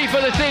 20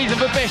 for the season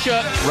for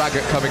Bishop.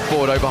 Raggett coming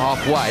forward over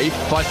halfway.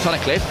 Finds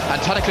Tunnicliffe.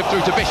 And Tunnicliffe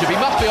through to Bishop. He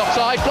must be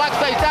offside. Flag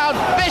stays down.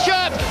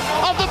 Bishop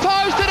off the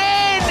post and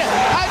in.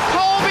 And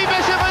Colby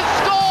Bishop has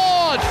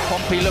scored.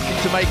 Pompey looking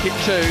to make it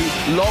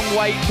 2. Long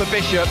wait for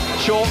Bishop.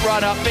 Short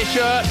run up.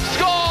 Bishop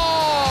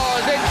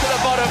scores into the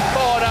bottom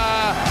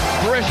corner.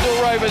 Bristol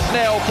Rovers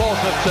 0,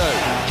 Portsmouth 2.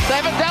 They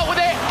haven't dealt with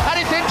it, and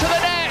it's into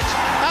the net.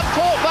 And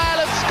Port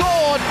Vale have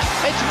scored.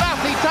 It's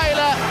Matthew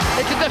Taylor.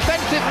 It's a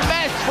defensive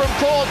mess from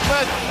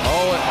Portsmouth.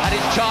 Oh, and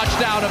it's charged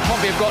down, and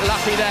Pompey have got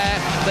lucky there.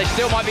 They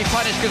still might be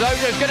punished because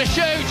Ojo's going to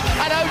shoot,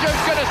 and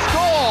Ojo's going to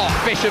score.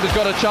 Bishop has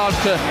got a chance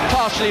to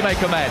partially make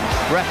amends.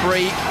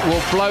 Referee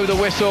will blow the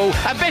whistle,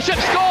 and Bishop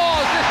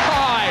scores this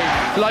time.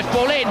 Nice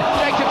ball in.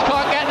 Jacobs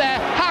can't get there.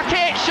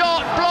 Hackett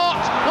shot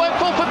blocked. Won't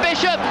fall for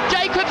Bishop.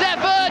 Jacobs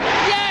effort.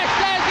 Yes,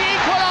 there's the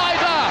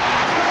equaliser.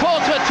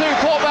 Portsmouth 2,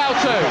 Port Vale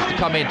 2.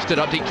 Come in,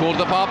 stood up deep towards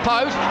the far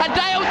post, and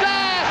Dale's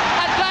there.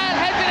 And Dale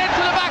heads it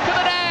into the back of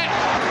the net.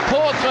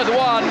 Portsmouth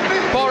 1,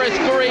 Forest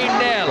Green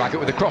 0. Like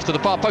it with the cross to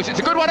the far post. It's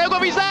a good one.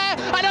 Ogilvy's there,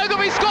 and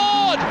Ogilvy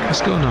scored.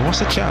 What's going on?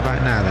 What's the chat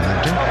about now then,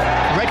 Andrew?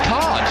 Red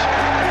card.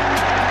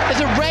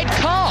 There's a red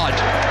card.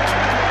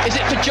 Is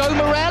it for Joe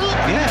Morrell?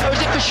 Yeah. Or is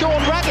it for Sean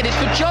Raggett? It's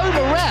for Joe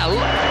Morrell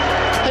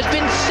has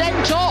been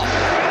sent off.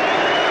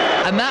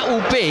 And that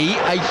will be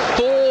a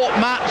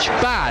 4-match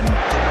ban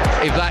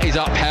if that is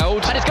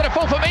upheld. And it's going to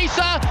fall from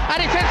Issa,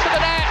 and it's into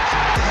the net.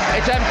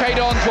 It's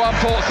MK'd on to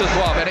Portsmouth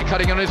 1. Bennett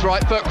cutting on his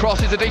right foot,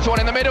 crosses the decent one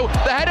in the middle.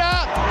 The header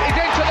is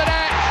into the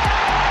net.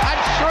 And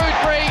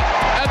Shrewsbury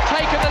have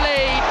taken the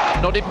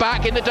lead. Nodded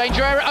back in the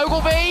danger area.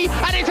 Ogilvy,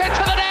 and it's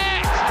into the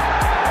net.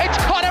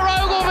 It's Connor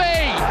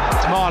Ogilvy.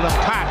 It's Marlon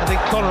Pack. I think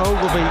Connor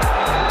Ogilvy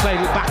played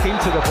it back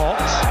into the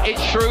box.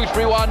 It's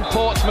Shrewsbury 1,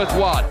 Portsmouth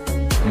 1.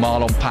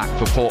 Marlon Pack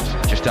for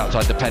Portsmouth, just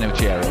outside the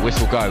penalty area.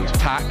 Whistle goes.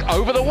 Pack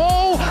over the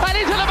wall and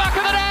into the back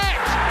of the net.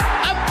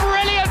 A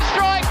brilliant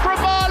strike from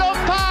Marlon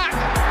Pack.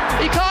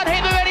 He can't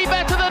hit them any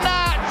better than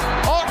that.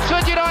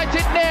 Oxford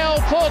United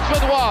 0,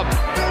 Portsmouth 1.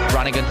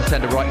 Brannigan to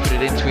send a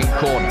right-footed in-swing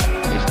corner.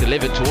 It's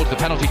delivered towards the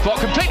penalty spot.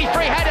 Completely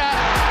free header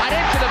and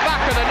into the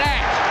back of the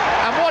net.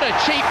 And what a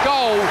cheap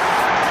goal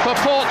for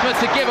Portsmouth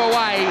to give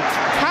away.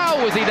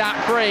 How was he that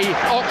free?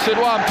 Oxford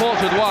 1,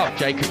 Portsmouth 1.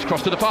 Jacobs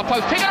cross to the far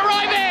post. Piggott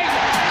arriving!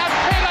 And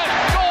Piggott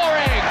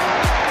scoring!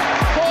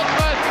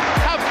 Portsmouth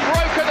have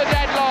broken the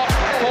deadlock.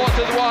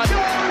 Portsmouth 1,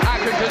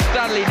 Accrington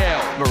Stanley 0.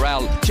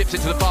 Morrell chips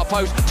it to the far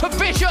post. To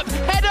Bishop!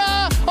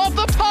 Header off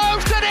the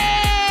post and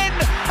in!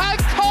 And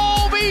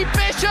Colby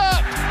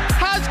Bishop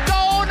has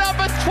goal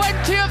number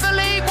 20 of the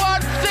League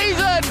One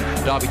season!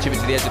 Derby chipping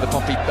to the edge of the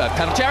Pompey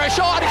penalty area.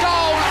 Shot and a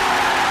goal!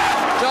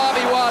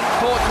 Derby 1,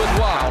 Portsmouth 1.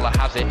 Fowler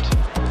has it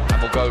and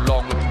will go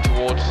long looking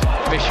towards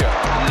Bishop.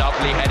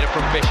 Lovely header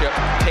from Bishop.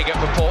 Piggott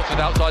for Portsmouth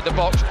outside the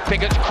box.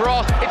 Piggott's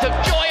cross. It's a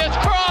joyous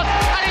cross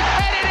and it's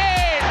headed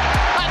in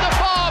at the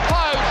far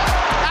post.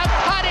 And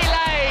Paddy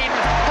Lane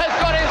has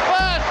got his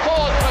first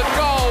Portsmouth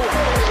goal.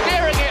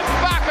 Steering it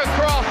back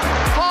across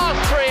past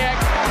Triek.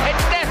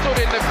 It's nestled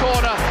in the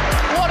corner.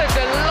 What a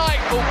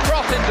delightful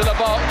cross into the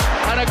box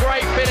and a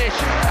great finish.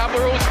 And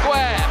we're all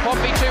square.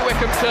 Pompey 2,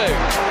 Wycombe 2.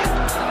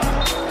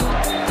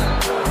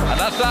 And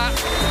that's that.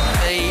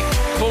 The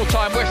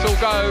full-time whistle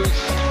goes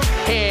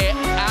here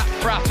at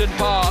Fratton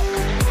Park.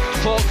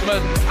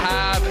 Portsmouth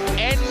have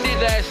ended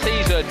their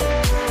season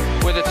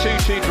with a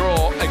 2-2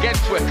 draw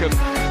against Wycombe.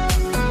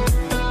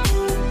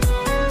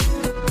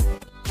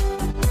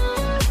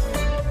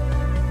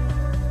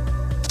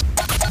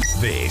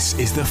 This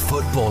is the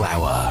Football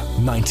Hour,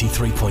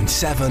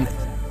 93.7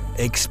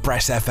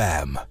 Express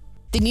FM.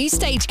 The new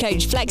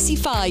Stagecoach Flexi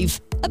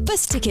 5, a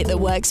bus ticket that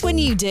works when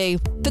you do,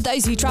 for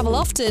those who travel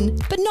often,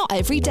 but not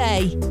every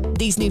day.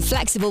 These new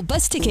flexible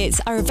bus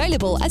tickets are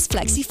available as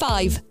Flexi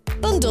 5,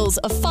 bundles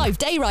of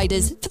 5-day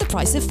riders for the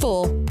price of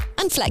 4,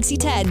 and Flexi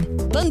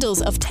 10,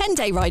 bundles of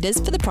 10-day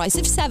riders for the price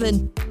of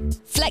 7.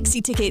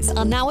 Flexi tickets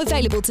are now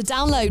available to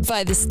download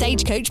via the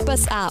Stagecoach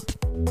Bus app.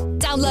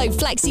 Download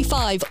Flexi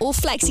 5 or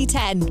Flexi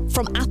 10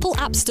 from Apple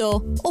App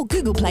Store or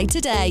Google Play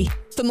today.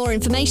 For more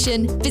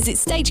information, visit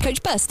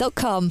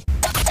stagecoachbus.com.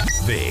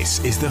 This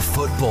is the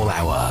Football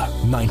Hour,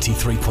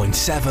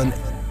 93.7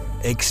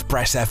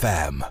 Express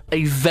FM.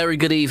 A very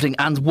good evening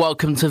and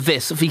welcome to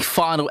this, the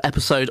final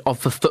episode of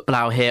the Football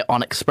Hour here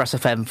on Express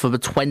FM for the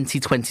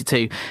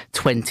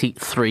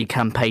 2022-23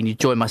 campaign. You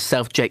join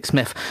myself, Jake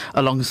Smith,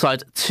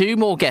 alongside two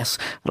more guests,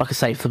 like I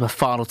say, for the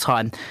final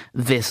time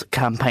this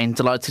campaign.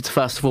 Delighted to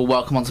first of all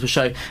welcome onto the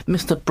show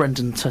Mr.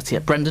 Brendan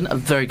Tuttiett. Brendan, a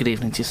very good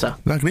evening to you, sir.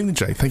 No, good evening,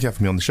 Jake. Thank you for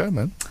having me on the show,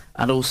 man.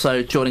 And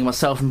also joining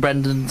myself and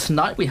Brendan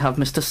tonight, we have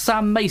Mr.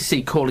 Sam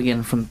Macey calling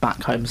in from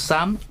back home.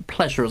 Sam,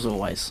 pleasure as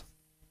always.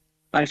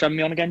 Thanks for having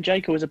me on again,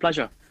 Jake. Always a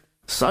pleasure.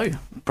 So,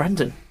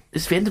 Brendan,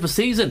 it's the end of the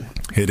season.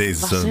 It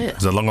is.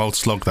 It's a long old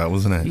slog, that,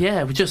 wasn't it?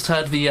 Yeah, we just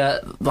heard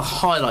the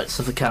highlights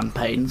of the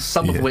campaign,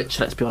 some of which,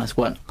 let's be honest,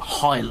 weren't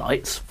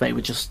highlights. They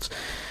were just...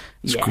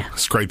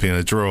 scraping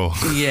a draw.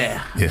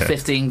 Yeah.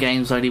 15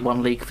 games, only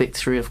one league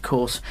victory, of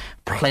course.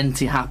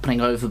 Plenty happening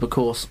over the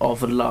course of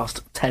the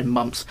last 10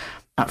 months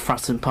at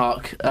Fratton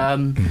Park.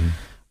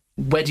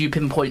 Where do you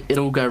pinpoint it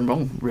all going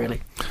wrong,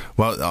 really?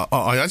 Well,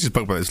 I actually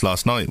spoke about this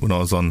last night when I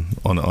was on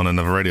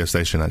another radio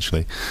station,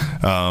 actually.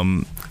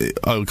 I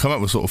would come up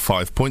with sort of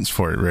 5 points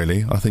for it,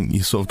 really. I think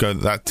you sort of go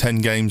that 10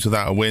 games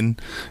without a win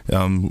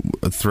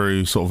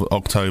through sort of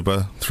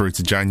October through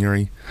to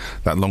January,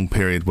 that long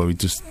period where we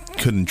just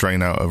couldn't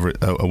drain out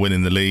a win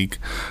in the league.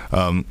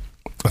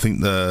 I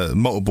think the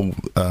multiple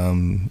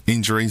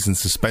injuries and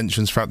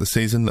suspensions throughout the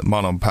season. That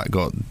Marlon Pat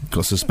got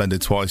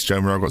suspended twice.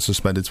 Joe Morrell got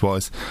suspended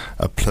twice.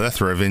 A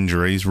plethora of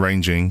injuries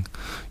ranging,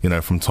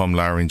 from Tom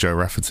Lowry and Joe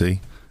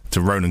Rafferty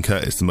to Ronan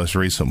Curtis, the most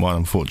recent one,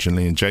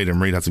 unfortunately. And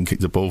Jayden Reed hasn't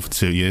kicked a ball for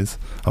 2 years,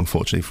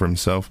 unfortunately for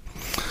himself.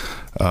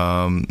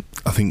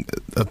 I think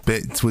a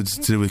bit was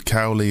to do with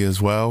Cowley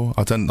as well.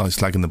 I don't like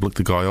slagging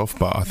the guy off,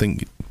 but I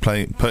think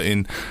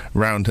putting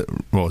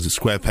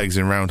square pegs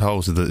in round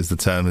holes is the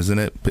term, isn't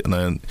it?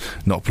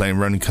 Not playing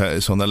Ronan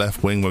Curtis on the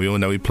left wing where we all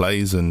know he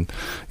plays, and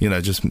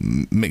just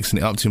mixing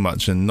it up too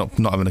much and not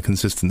having a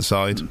consistent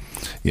side.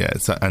 Yeah,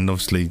 and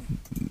obviously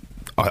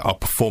our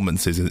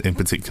performances in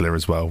particular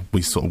as well.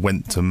 We sort of we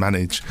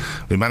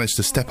managed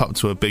to step up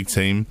to a big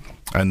team,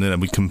 and then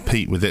we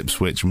compete with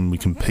Ipswich and we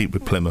compete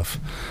with Plymouth,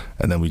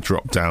 and then we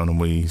drop down and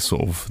we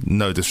sort of,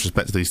 no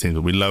disrespect to these teams,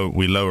 but we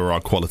lower our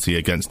quality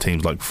against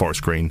teams like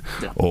Forest Green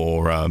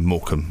or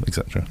Morecambe,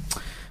 etc.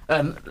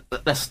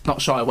 Let's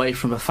not shy away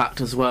from a fact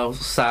as well,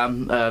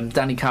 Sam.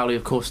 Danny Cowley,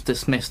 of course,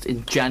 dismissed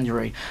in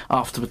January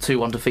after a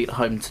 2-1 defeat at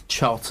home to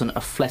Charlton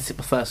Athletic,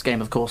 the first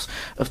game, of course,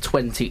 of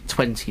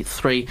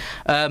 2023.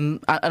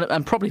 And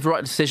probably the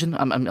right decision.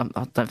 I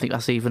don't think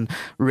that's even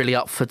really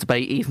up for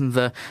debate. Even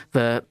the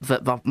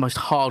most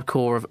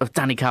hardcore of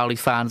Danny Cowley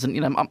fans,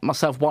 and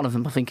myself one of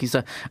them, I think he's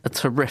a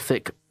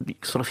terrific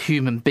sort of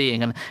human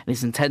being, and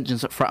his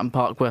intentions at Fratton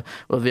Park were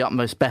the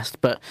utmost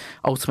best, but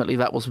ultimately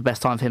that was the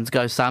best time for him to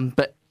go, Sam.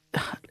 But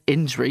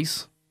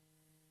injuries,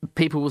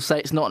 people will say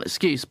it's not an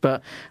excuse,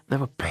 but there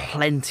were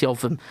plenty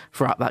of them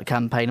throughout that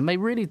campaign, and they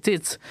really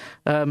did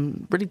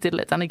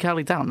let Danny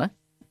Cowley down, no?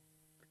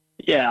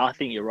 Yeah, I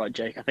think you're right,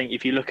 Jake. I think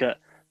if you look at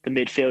the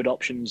midfield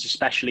options,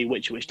 especially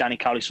which Danny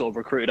Cowley sort of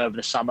recruited over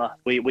the summer,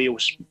 we all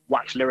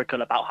waxed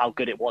lyrical about how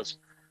good it was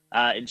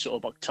in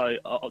sort of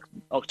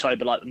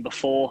October like than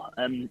before,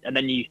 and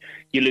then you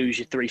lose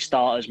your three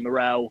starters,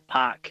 Morrell,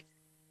 Pack,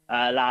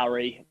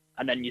 Lowry,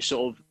 and then you're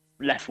sort of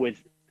left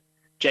with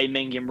Jay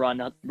Ming and Ryan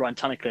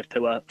Tunnicliffe,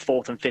 who were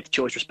 4th and 5th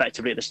choice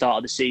respectively at the start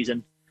of the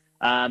season.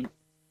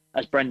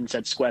 As Brendan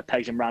said, square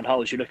pegs in round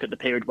holes. You look at the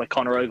period where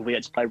Conor Ogilvie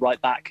had to play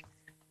right back,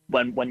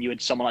 when you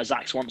had someone like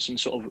Zach Swanson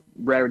sort of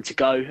raring to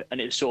go, and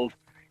it sort of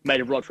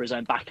made a rod for his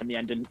own back in the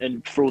end.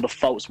 And for all the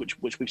faults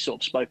which we've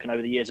sort of spoken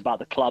over the years about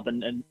the club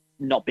and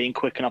not being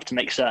quick enough to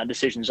make certain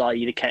decisions,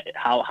 i.e.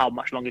 how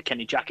much longer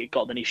Kenny Jackett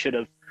got than he should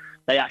have,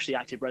 they actually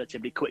acted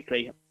relatively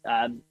quickly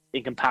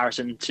in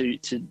comparison to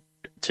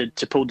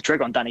pull the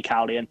trigger on Danny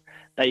Cowley. And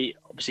there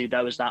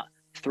was that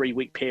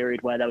 3-week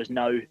period where there was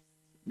no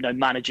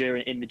manager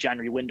in the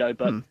January window,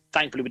 but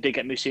thankfully we did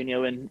get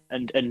Mousinho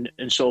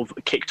and sort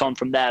of kicked on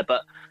from there.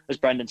 But as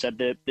Brendan said,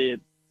 the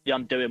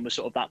undoing was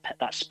sort of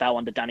that spell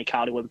under Danny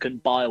Cowley where we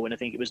couldn't buy a win. I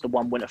think it was the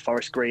one win at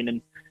Forest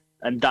Green,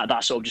 and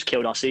that sort of just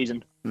killed our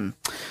season.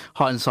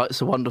 Hindsight's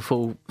a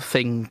wonderful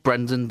thing,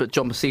 Brendan, but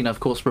John Mousinho, of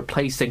course,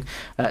 replacing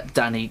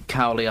Danny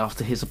Cowley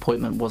after his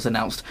appointment was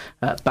announced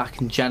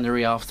back in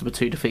January after the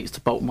 2 defeats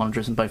to Bolton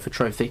Wanderers in both the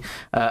trophy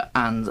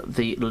and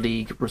the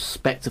league,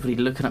 respectively.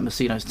 Looking at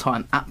Mousinho's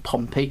time at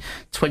Pompey,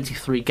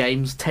 23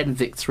 games, 10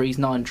 victories,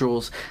 9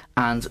 draws,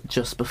 and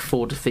just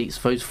before defeats.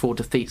 Those 4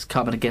 defeats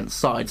coming against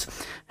sides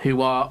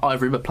who are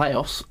either in the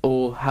playoffs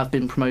or have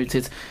been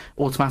promoted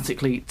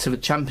automatically to the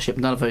Championship.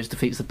 None of those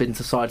defeats have been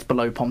to sides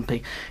below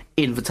Pompey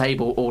in the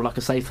table, or like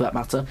I say, for that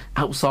matter,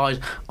 outside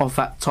of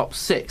that top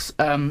 6.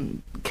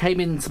 Came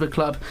into the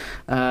club,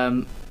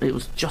 it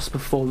was just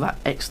before that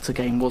Exeter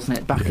game, wasn't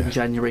it, back in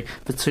January,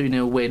 the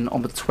 2-0 win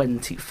on the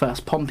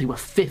 21st. Pompey were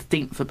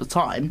 15th at the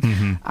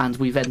time, and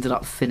we've ended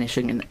up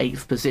finishing in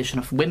 8th position,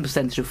 a win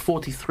percentage of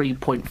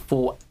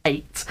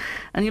 43.48,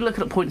 and you're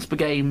looking at points per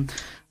game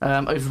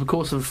over the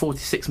course of a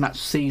 46-match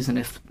season.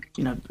 If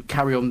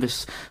carry on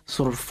this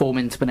sort of form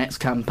into the next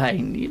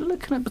campaign, you're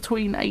looking at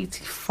between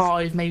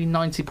 85, maybe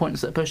 90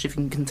 points at a push if you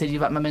can continue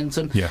that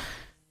momentum. Yeah.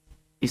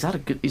 Is that a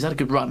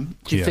good run?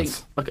 Do you think,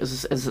 like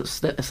as I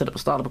said at the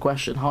start of the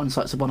question,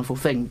 hindsight's a wonderful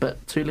thing,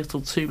 but too little,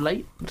 too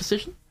late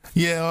decision?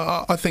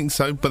 Yeah, I think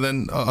so. But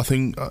then I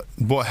think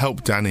what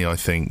helped Danny, I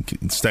think,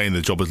 stay in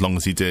the job as long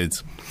as he did,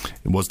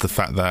 was the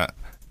fact that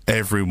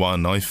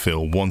everyone, I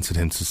feel, wanted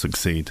him to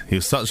succeed. He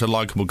was such a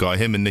likeable guy,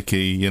 him and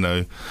Nicky, and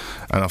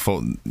I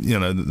thought,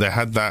 they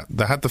had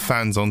the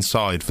fans on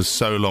side for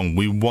so long.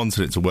 We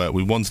wanted it to work.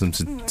 We wanted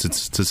them to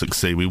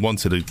succeed. We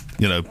wanted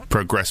to,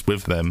 progress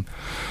with them.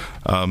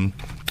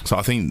 So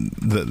I think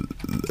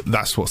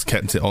that's what's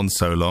kept it on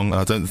so long.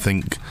 I don't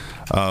think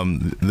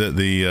that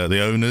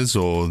the owners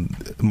or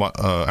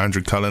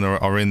Andrew Cullen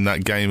are in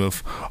that game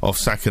of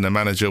sacking a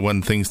manager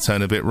when things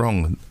turn a bit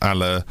wrong, a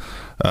la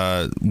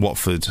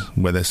Watford,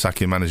 where they're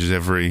sacking managers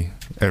every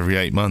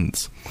 8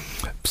 months.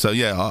 So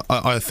yeah,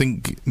 I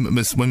think when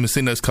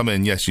Mousinho's come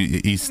in, yes,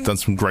 he's done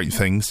some great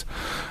things.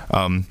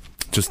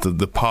 just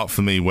the part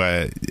for me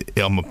where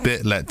I'm a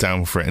bit let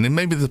down for it, and then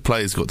maybe the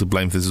players got to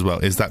blame for this as well,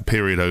 is that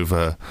period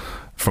over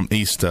from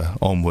Easter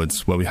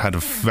onwards where we had a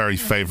very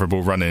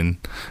favourable run in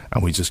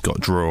and we just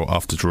got draw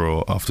after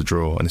draw after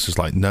draw, and it's just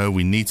like, no,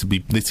 we need to be,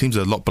 the teams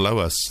are a lot below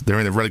us, they're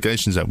in the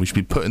relegation zone, we should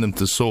be putting them to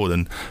the sword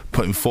and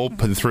putting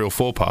 3 or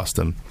 4 past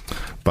them,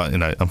 but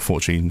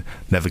unfortunately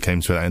never came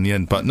to that in the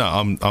end. But no,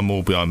 I'm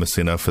all behind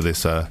Messina for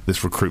this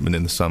recruitment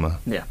in the summer.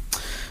 Yeah.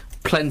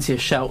 Plenty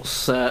of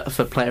shouts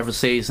for player of the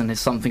season is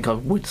something I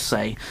would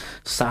say,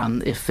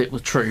 Sam, if it were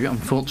true.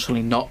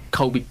 Unfortunately not.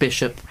 Colby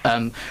Bishop,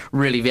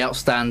 really the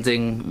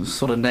outstanding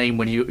sort of name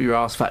when you're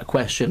asked that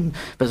question.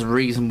 There's a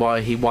reason why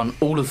he won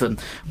all of them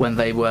when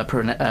they were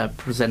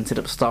presented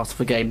at the start of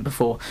the game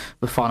before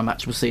the final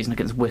match of the season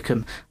against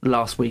Wycombe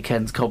last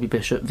weekend. Colby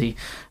Bishop, the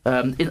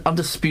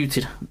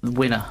undisputed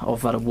winner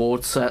of that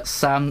award.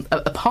 Sam,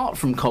 apart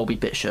from Colby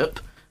Bishop,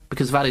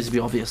 because that is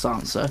the obvious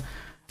answer,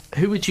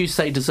 who would you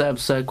say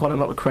deserves quite a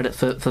lot of credit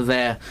for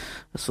their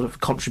sort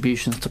of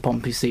contributions to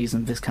Pompey's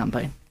season this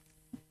campaign?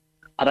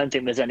 I don't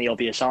think there's any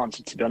obvious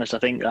answer, to be honest. I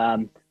think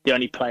the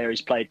only player who's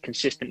played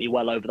consistently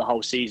well over the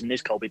whole season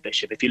is Colby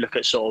Bishop. If you look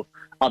at sort of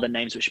other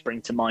names which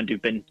spring to mind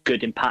who've been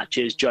good in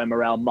patches, Joe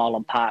Morrell,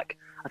 Marlon Pack.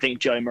 I think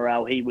Joe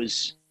Morrell, he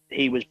was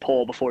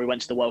poor before he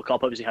went to the World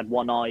Cup. Obviously had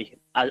one eye,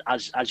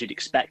 as you'd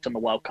expect on the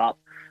World Cup.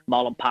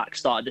 Marlon Pack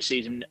started the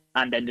season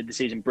and ended the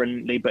season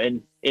brilliantly, but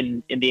in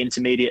the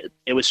intermediate,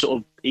 it was sort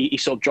of he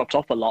sort of dropped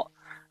off a lot.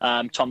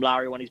 Tom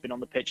Lowry, when he's been on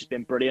the pitch, has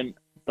been brilliant,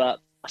 but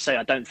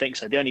I don't think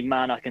so. The only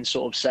man I can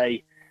sort of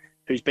say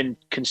who's been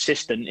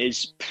consistent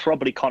is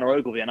probably Conor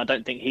Ogilvie, and I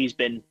don't think he's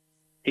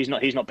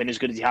not been as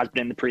good as he has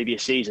been in the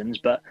previous seasons.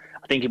 But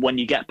I think when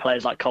you get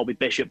players like Colby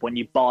Bishop, when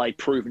you buy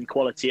proven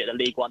quality at the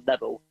League One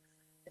level,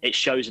 it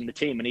shows in the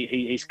team, and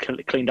he's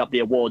cleaned up the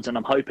awards. And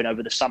I'm hoping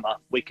over the summer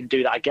we can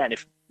do that again.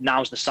 If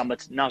now's the summer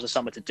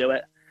to do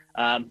it.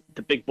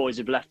 The big boys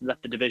have left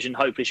the division.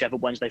 Hopefully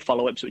Sheffield Wednesday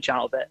follow Ipswich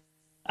out of it.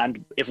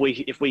 And if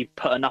we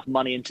put enough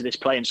money into this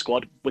playing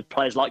squad with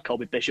players like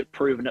Colby Bishop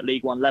proven at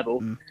League One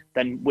level,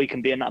 then we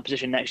can be in that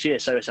position next year.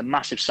 So it's a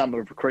massive summer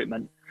of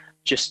recruitment.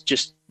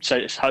 Just so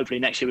it's hopefully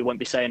next year we won't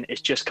be saying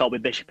it's just Colby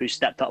Bishop who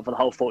stepped up for the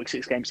whole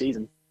 46-game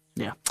season.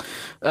 Yeah.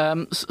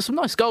 Some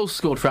nice goals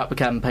scored throughout the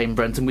campaign,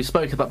 Brenton. We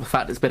spoke about the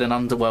fact it's been an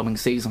underwhelming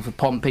season for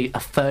Pompey, a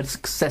third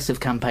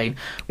successive campaign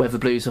where the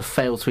Blues have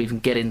failed to even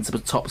get into the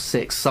top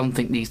 6.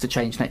 Something needs to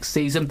change next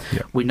season.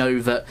 Yeah. We know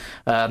that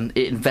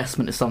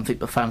investment is something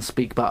that fans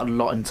speak about a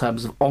lot in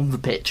terms of on the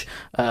pitch.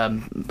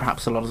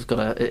 Perhaps a lot has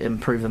got to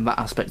improve in that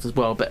aspect as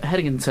well. But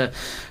heading into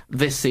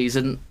this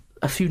season,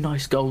 a few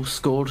nice goals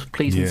scored,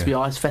 pleasing to the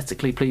eye,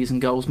 aesthetically pleasing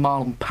goals.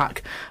 Marlon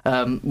Pack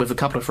with a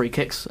couple of free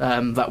kicks.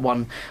 That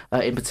one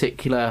in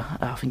particular,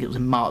 I think it was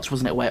in March,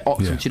 wasn't it, where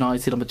Oxford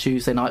United on the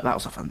Tuesday night, that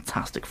was a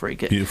fantastic free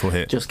kick. Beautiful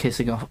hit. Just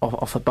kissing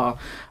off a bar.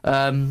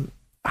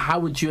 How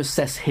would you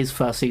assess his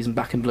first season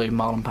back in blue,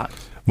 Marlon Pack?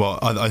 Well,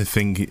 I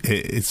think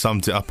it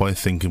summed it up, I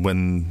think,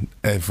 when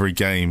every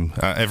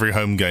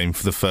home game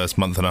for the first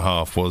month and a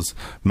half was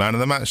man of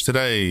the match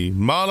today,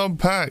 Marlon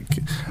Pack.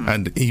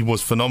 And he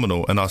was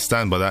phenomenal, and I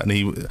stand by that.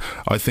 And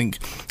I think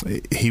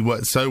he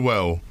worked so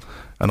well.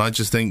 And I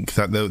just think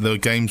that there were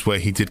games where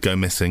he did go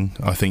missing.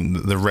 I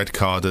think the red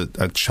card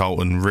at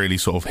Charlton really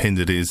sort of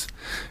hindered his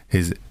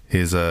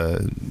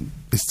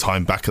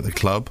time back at the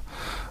club.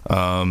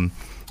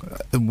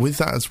 With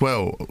that as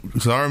well,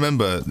 because I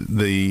remember I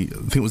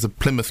think it was the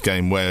Plymouth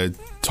game where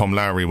Tom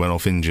Lowry went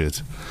off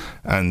injured,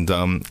 and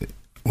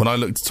when I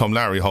looked at Tom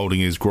Lowry holding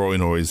his groin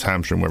or his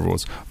hamstring, whatever it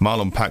was,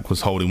 Marlon Pack was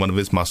holding one of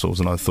his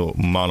muscles, and I thought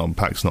Marlon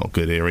Pack's not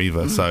good here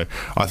either. So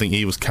I think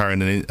he was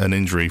carrying an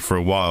injury for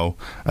a while,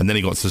 and then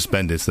he got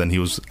suspended, so then he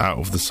was out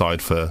of the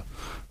side for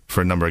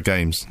a number of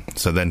games.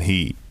 So then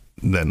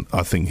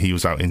I think he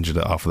was out injured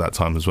after that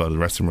time as well. The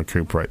rest of them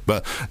recuperate.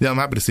 But yeah, I'm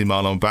happy to see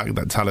Marlon back.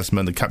 That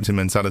talisman, the captain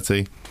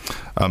mentality,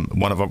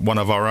 one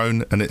of our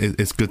own, and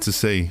it's good to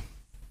see.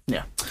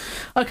 Yeah.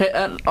 Okay,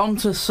 on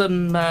to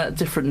some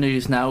different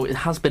news now. It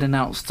has been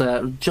announced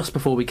just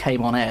before we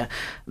came on air,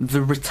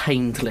 the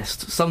retained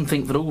list,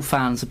 something that all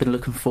fans have been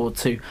looking forward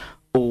to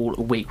all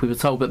week. We were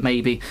told that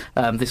maybe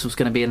this was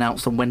going to be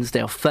announced on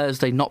Wednesday or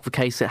Thursday. Not the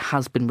case. It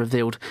has been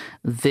revealed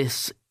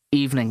this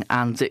evening,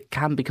 and it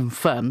can be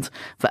confirmed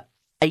that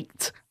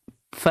 8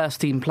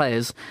 first-team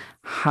players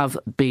have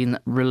been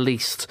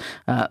released.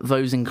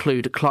 Those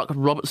include Clark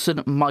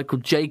Robertson, Michael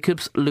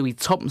Jacobs, Louis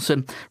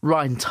Thompson,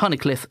 Ryan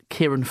Tunnicliffe,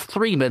 Kieran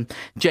Freeman,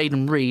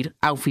 Jayden Reid,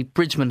 Alfie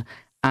Bridgman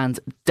and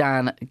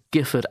Dan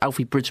Gifford.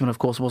 Alfie Bridgman, of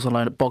course, was on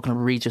loan at Bognor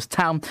Regis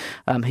Town.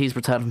 He's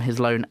returned from his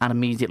loan and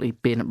immediately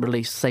been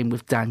released. Same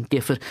with Dan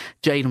Gifford.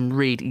 Jayden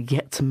Reid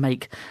yet to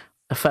make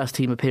a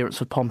first-team appearance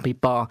for Pompey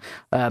Bar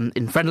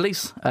in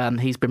friendlies.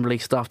 He's been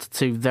released after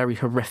 2 very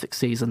horrific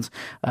seasons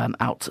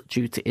out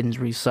due to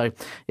injuries. So,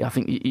 yeah, I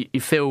think you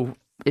feel,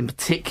 in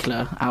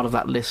particular, out of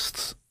that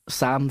list,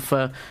 Sam,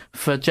 for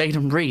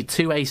Jayden Reid,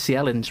 2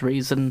 ACL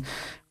injuries, and,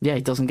 yeah,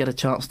 he doesn't get a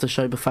chance to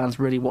show the fans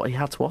really what he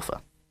had to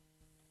offer.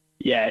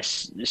 Yeah,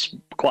 it's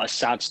quite a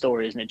sad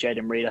story, isn't it,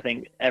 Jayden Reid? I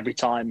think every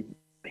time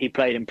he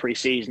played in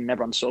pre-season.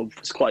 Everyone sort of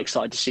was quite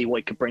excited to see what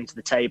he could bring to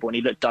the table, and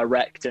he looked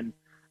direct and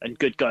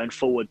good going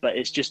forward. But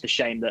it's just a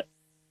shame that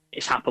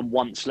it's happened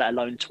once, let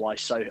alone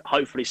twice. So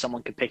hopefully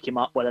someone can pick him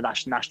up, whether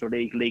that's National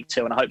League, League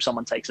Two, and I hope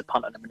someone takes a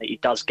punt on him and he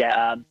does get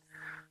an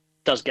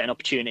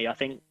opportunity. I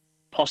think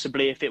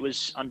possibly if it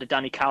was under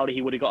Danny Cowley,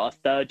 he would have got a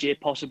third year,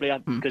 possibly,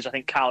 because I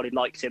think Cowley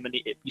liked him, and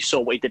you saw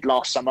what he did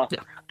last summer. Yeah.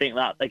 I think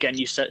that, again,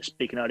 you said,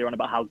 speaking earlier on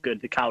about how good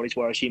the Cowleys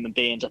were as human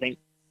beings, I think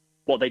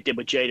what they did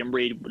with Jayden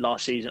Reed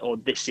last season or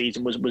this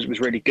season was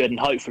really good, and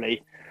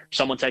hopefully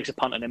someone takes a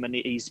punt on him and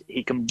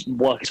he can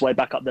work his way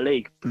back up the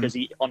league, because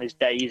on his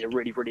day he's a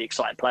really, really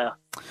exciting player.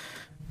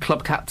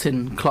 Club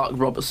captain Clark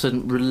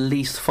Robertson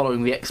released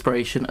following the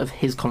expiration of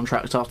his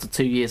contract after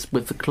 2 years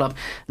with the club.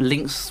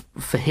 Links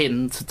for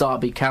him to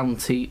Derby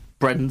County.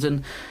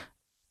 Brendan,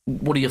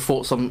 what are your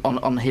thoughts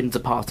on him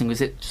departing? Was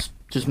it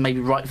just maybe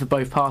right for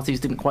both parties,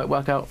 didn't quite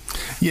work out?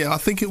 Yeah, I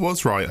think it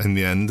was right in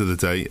the end of the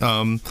day.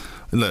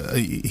 Look,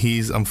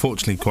 he's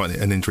unfortunately quite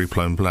an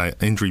injury-prone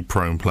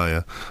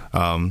player.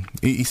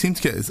 He seemed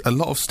to get a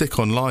lot of stick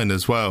online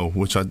as well,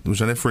 which I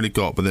never really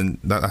got. But then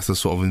that's the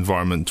sort of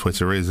environment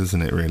Twitter is,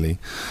 isn't it? Really,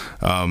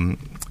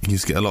 he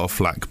used to get a lot of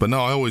flack. But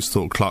no, I always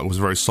thought Clark was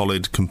a very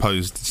solid,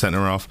 composed centre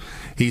half.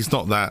 He's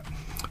not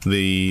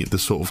the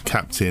sort of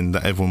captain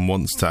that everyone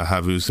wants to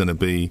have, who's going to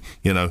be,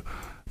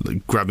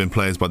 grabbing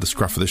players by the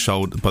scruff of the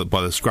shoulder,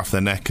 by the scruff of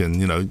their neck,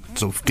 and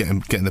sort of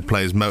getting the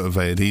players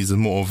motivated. He's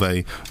more of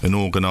an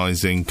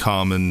organising,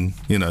 calm, and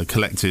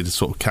collected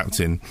sort of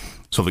captain.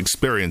 Sort of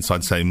experience,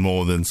 I'd say,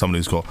 more than someone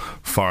who's got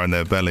fire in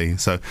their belly.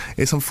 So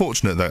it's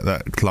unfortunate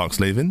that Clark's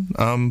leaving.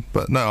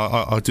 But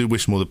no, I do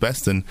wish him all the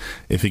best. And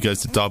if he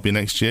goes to Derby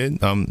next year,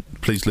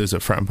 please lose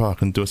at Fratton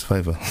Park and do us a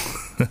favour.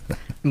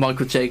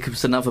 Michael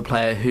Jacobs, another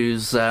player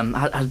who's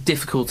had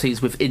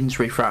difficulties with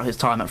injury throughout his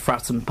time at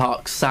Fratton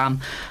Park. Sam,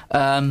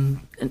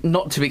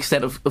 not to the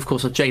extent of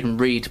course, of Jayden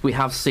Reed. We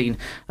have seen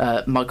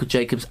Michael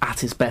Jacobs at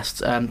his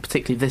best,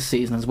 particularly this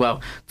season as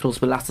well, towards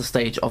the latter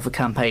stage of the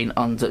campaign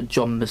under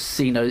John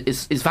Messina.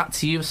 Is that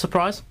to you a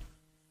surprise?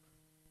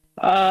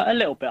 A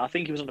little bit. I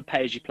think he was on a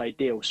pay-as-you-play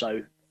deal,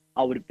 so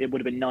it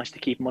would have been nice to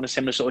keep him on a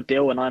similar sort of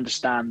deal. And I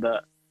understand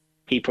that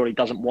he probably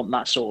doesn't want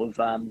that sort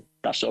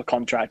of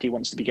contract. He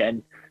wants to be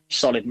getting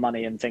solid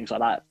money and things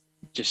like that.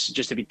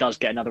 Just if he does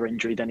get another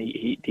injury, then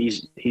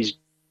he's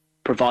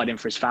providing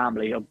for his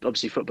family.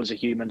 Obviously, football's a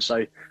human,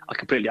 so I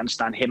completely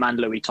understand him and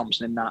Louis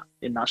Thompson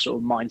in that sort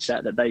of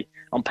mindset that they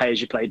on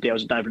pay-as-you-play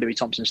deals. I don't know if Louis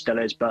Thompson still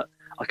is, but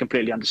I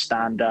completely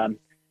understand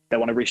they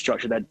want to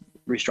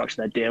restructure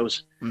their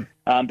deals.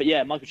 But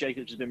yeah, Michael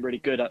Jacobs has been really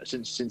good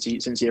since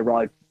he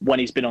arrived, when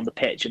he's been on the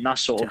pitch, and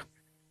that's sort of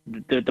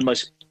the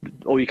most.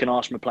 All you can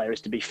ask from a player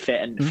is to be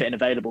fit and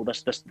available.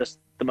 That's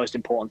the most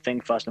important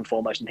thing first and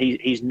foremost. And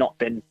he's not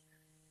been.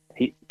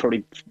 He's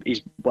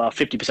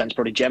 50% is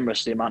probably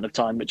generous the amount of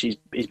time which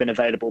he's been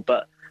available.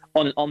 But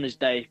on his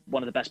day,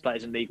 one of the best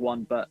players in League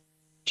One, but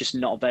just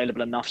not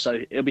available enough. So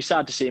it'll be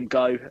sad to see him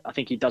go. I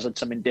think he does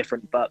something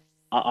different, but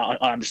I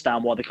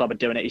understand why the club are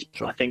doing it.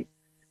 I think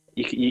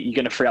you're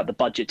going to free up the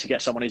budget to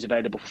get someone who's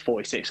available for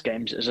 46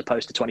 games as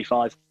opposed to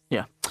 25.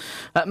 Yeah.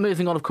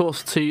 Moving on, of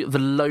course, to the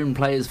loan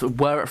players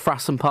that were at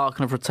Fratton Park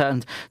and have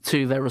returned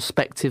to their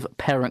respective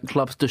parent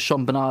clubs.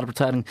 Deshaun Bernard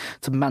returning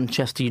to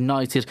Manchester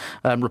United.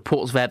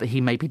 Reports there that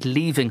he may be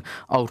leaving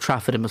Old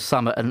Trafford in the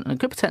summer and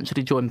could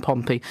potentially join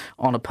Pompey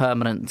on a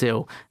permanent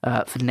deal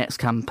for the next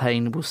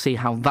campaign. We'll see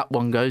how that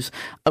one goes.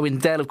 Owen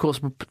Dale, of course,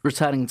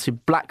 returning to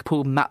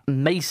Blackpool. Matt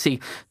Macey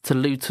to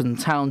Luton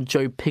Town.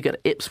 Joe Pigott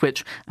at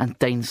Ipswich, and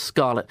Dane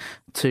Scarlett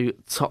to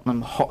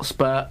Tottenham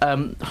Hotspur.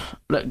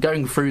 Look,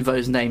 going through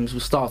those names,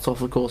 we'll start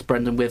off, of course,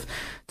 Brendan, with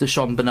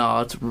Deshaun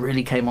Bernard.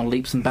 Really came on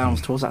leaps and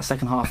bounds towards that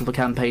second half of the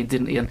campaign,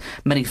 didn't he? And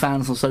many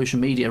fans on social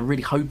media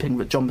really hoping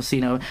that John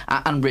Messina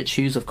and Rich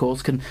Hughes, of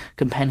course, can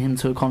pen him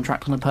to a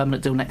contract on a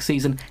permanent deal next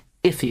season,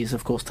 if he is,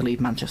 of course, to leave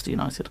Manchester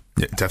United.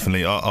 Yeah,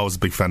 definitely. I was a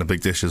big fan of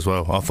Big Dish as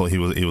well. I thought he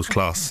was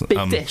class.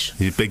 Big Dish.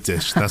 He's Big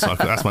Dish.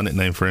 That's my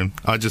nickname for him.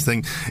 I just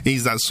think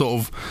he's that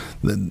sort of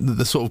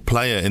the sort of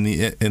player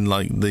in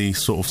like the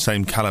sort of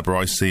same calibre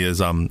I see as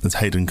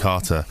Hayden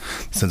Carter.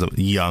 In terms of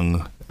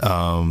young,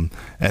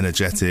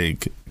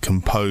 energetic,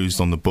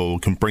 composed on the ball,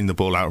 can bring the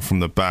ball out from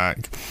the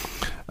back.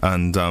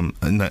 And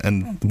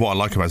what I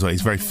like about him as well,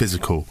 he's very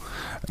physical.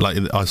 Like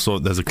I saw,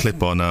 there's a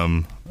clip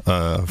on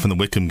from the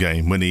Wickham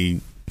game when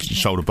he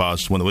shoulder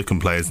barged one of the Wickham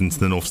players into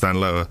the North Stand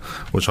lower,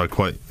 which I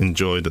quite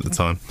enjoyed at the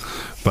time.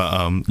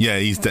 But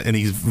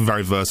he's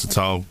very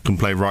versatile, can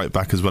play right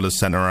back as well as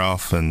centre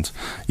half, and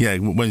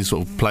when you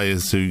sort of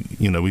players who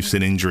we've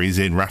seen injuries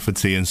in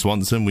Rafferty and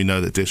Swanson, we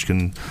know that Dish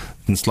can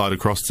slide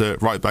across to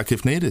right back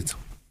if needed.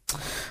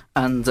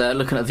 And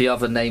looking at the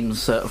other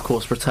names, of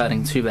course,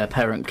 returning to their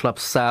parent club,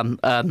 Sam,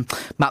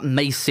 Matt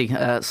Macey,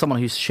 someone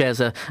who shares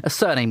a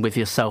surname with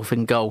yourself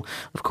in goal,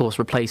 of course,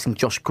 replacing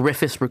Josh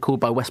Griffiths, recalled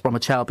by West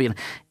Bromwich Albion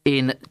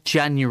in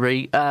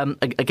January.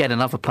 Again,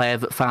 another player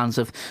that fans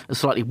have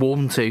slightly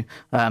warmed to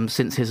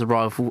since his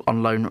arrival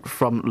on loan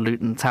from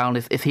Luton Town.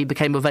 If he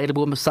became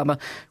available in the summer,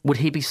 would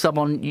he be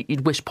someone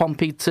you'd wish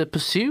Pompey to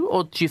pursue,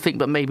 or do you think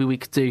that maybe we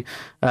could do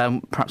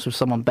perhaps with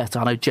someone better?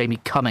 I know Jamie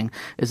Cumming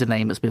is a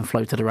name that's been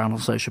floated around on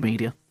social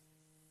media.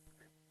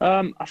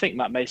 I think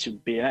Matt Macey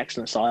would be an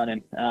excellent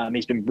signing.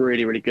 He's been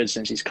really, really good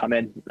since he's come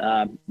in.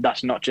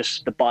 That's not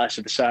just the bias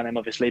of the surname,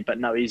 obviously, but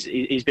no,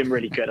 he's been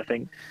really good. I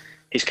think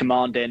he's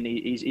commanding.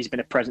 He's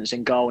been a presence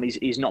in goal, and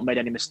he's not made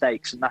any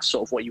mistakes. And that's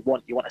sort of what you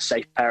want. You want a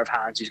safe pair of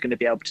hands who's going to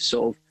be able to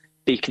sort of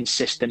be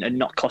consistent and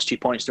not cost you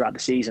points throughout the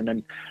season.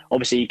 And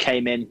obviously, he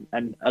came in,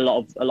 and a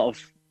lot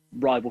of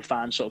rival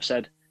fans sort of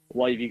said,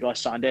 "Why have you guys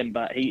signed him?"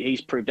 But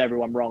he's proved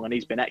everyone wrong, and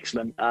he's been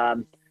excellent.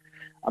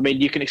 I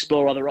mean, you can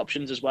explore other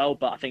options as well,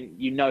 but I think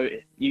you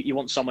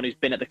want someone who's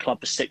been at the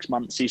club for 6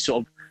 months, who's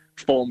sort of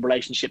formed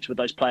relationships with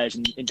those players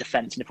in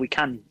defence. And if we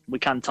can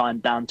tie him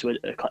down to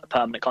a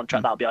permanent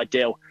contract, that would be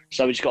ideal.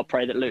 So we just got to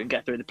pray that Luton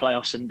get through the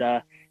playoffs and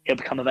he'll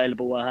become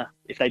available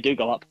if they do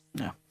go up.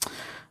 Yeah.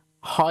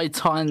 High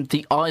time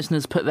the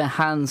Eisners put their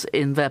hands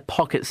in their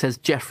pockets, says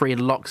Jeffrey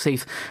in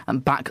Lockheath,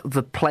 and back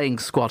the playing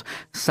squad.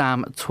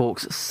 Sam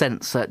talks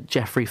sense.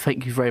 Jeffrey,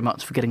 thank you very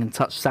much for getting in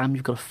touch. Sam,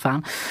 you've got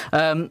a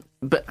fan.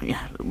 But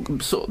yeah,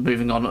 sort of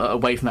moving on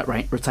away from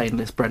that retained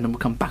list, Brendan, we'll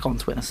come back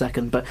onto it in a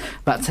second. But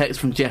that text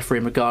from Jeffrey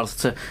in regards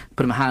to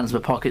putting my hands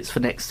in my pockets for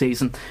next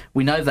season.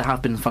 We know there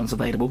have been funds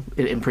available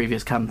in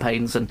previous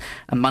campaigns, and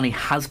money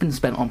has been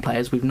spent on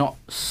players. We've not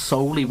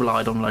solely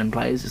relied on loan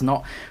players. It's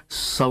not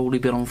solely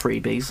been on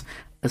freebies,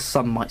 as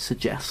some might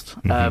suggest.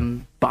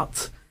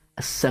 But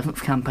a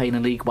 7th campaign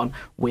in League One,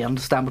 we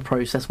understand the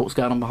process, what's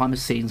going on behind the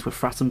scenes with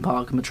Fratton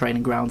Park and the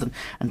training ground,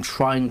 and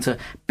trying to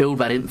build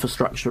that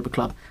infrastructure of the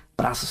club.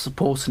 But as a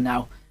supporter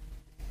now,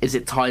 is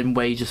it time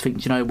where you just think,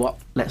 do you know what,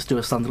 let's do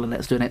a Sunderland,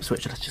 let's do an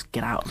Ipswich, let's just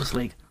get out of this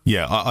league?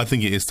 Yeah, I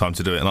think it is time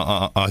to do it, and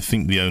I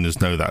think the owners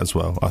know that as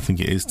well. I think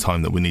it is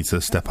time that we need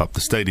to step up.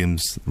 The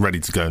stadium's ready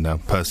to go now.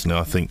 Personally,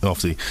 I think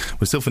obviously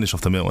we still finish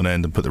off the Milton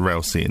end and put the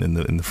rail seating in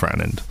the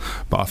Fratton end,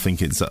 but I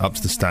think it's up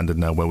to the standard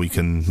now where we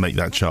can make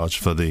that charge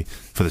for the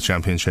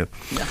Championship.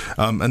 Yeah.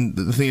 And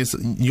the thing is,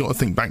 you got to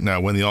think back now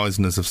when the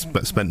Eisners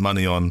have spent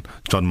money on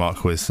John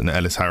Marquis and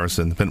Ellis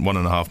Harrison, spent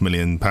 £1.5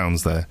 million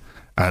there,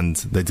 and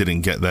they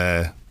didn't get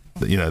their.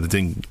 They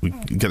didn't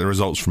get the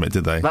results from it,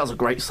 did they? That was a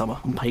great summer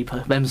on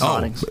paper. Them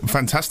signings.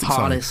 Fantastic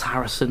signings.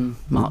 Harrison,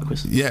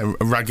 Marquis. Yeah,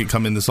 Raggett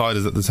come in the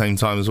siders at the same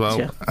time as well.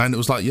 Yeah. And it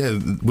was like,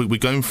 we're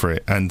going for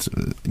it. And,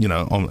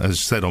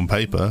 as said on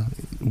paper,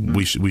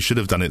 we should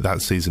have done it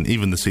that season.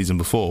 Even the season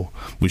before,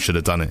 we should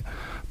have done it.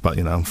 But,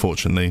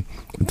 unfortunately,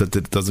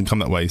 it doesn't come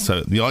that way.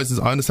 So the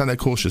Eisners, I understand their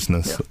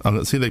cautiousness. Yeah.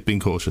 I see they've been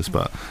cautious,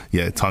 but,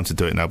 time to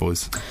do it now,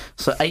 boys.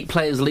 So 8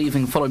 players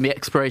leaving following the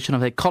expiration of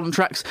their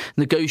contracts.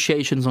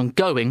 Negotiations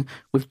ongoing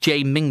with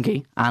Jay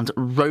Mingy and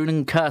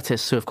Ronan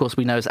Curtis, who, of course,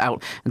 we know is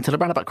out until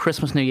around about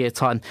Christmas, New Year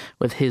time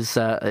with his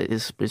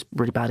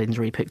really bad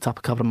injury he picked up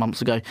a couple of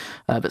months ago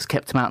that's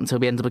kept him out until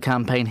the end of the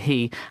campaign.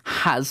 He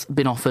has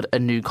been offered a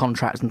new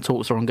contract, and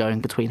talks are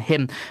ongoing between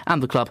him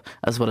and the club,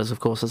 as well as, of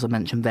course, as I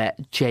mentioned there,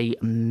 Jay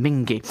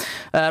Mingy.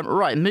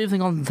 Right,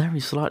 moving on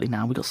very slightly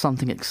now. We've got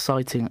something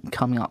exciting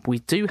coming up. We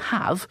do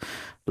have,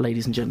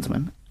 ladies and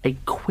gentlemen, a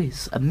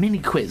mini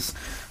quiz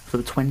for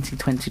the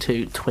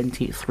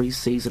 2022-23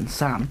 season.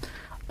 Sam,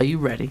 are you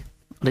ready?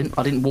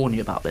 I didn't warn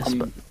you about this,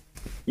 but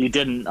you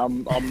didn't.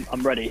 I'm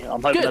ready.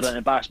 I'm hoping I don't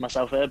embarrass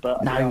myself here,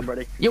 but no, I'm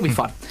ready. You'll be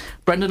fine.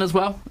 Brendan as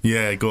well?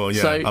 Yeah, go on.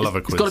 Yeah, so I love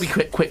a quiz. It's got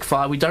to be quick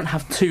fire. We don't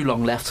have too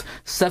long left.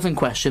 7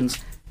 questions.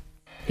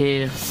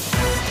 Here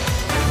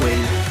we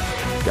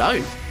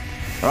go.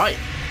 All right.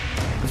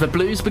 The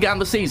Blues began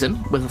the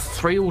season with a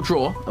 3-3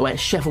 draw away at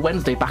Sheffield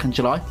Wednesday back in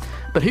July.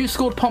 But who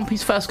scored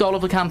Pompey's first goal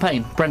of the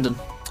campaign? Brendan?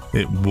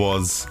 It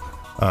was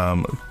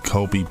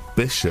Colby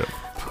Bishop.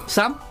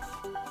 Sam?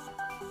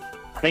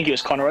 I think it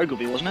was Conor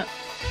Ogilvie, wasn't it?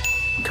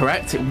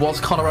 Correct. It was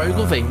Conor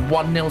Ogilvie.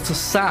 1-0 to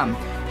Sam.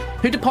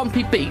 Who did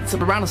Pompey beat at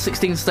the round of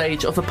 16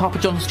 stage of the Papa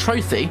John's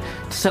Trophy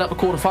to set up a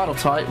quarter-final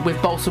tie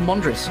with Bolton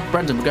Wanderers?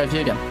 Brendan, we'll go for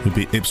you again. It would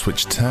be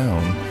Ipswich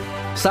Town.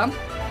 Sam?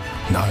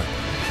 No.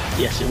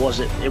 Yes, it was.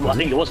 I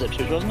think it was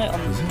Ipswich, wasn't it?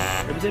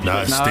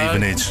 No,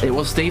 Stevenage. It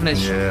was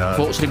Stevenage. Yeah.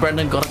 Fortunately,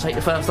 Brendan, got to take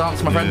the first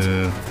answer, my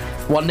friend.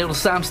 1-0 to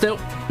Sam still.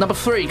 Number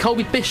 3,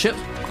 Colby Bishop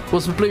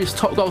was the Blues'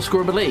 top goal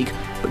scorer in the league.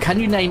 But can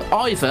you name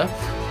either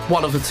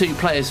one of the 2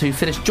 players who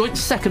finished joint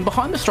second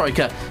behind the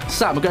striker?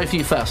 Sam, we'll go for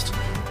you first.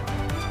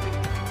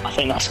 I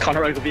think that's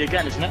Conor Ogilvie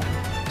again, isn't it?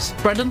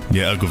 Brendan?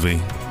 Yeah, Ogilvie.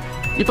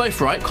 You're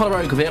both right. Conor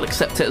Ogilvie will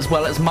accept it, as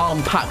well as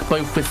Marlon Pack,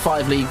 both with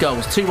 5 league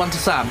goals. 2-1 to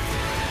Sam.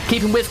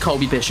 Keeping with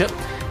Colby Bishop,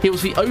 he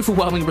was the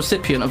overwhelming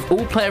recipient of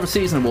all Player of the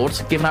Season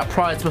awards given out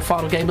prior to the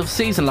final game of the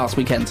season last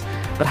weekend.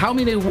 But how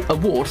many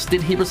awards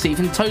did he receive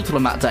in total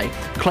on that day?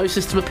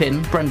 Closest to the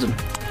pin, Brendan?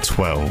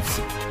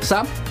 12.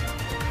 Sam?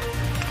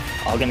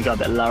 I'm going to go a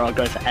bit lower. I'll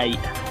go for 8.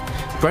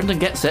 Brendan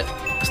gets it.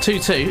 It's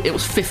 2-2. It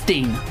was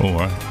 15. All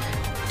right.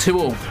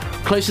 2-2.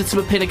 Closest to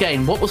the pin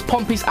again. What was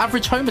Pompey's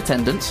average home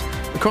attendance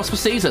across the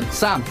season?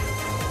 Sam?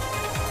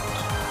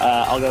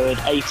 I'll go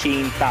with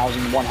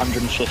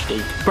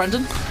 18,150.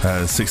 Brendan?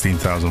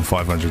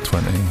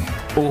 16,520.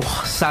 Oh,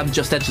 Sam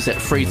just edges it.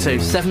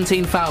 3-2.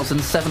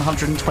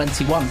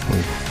 17,721.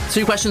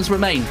 2 questions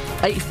remain.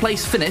 8th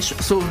place finish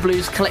saw the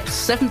Blues collect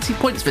 70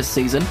 points this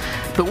season,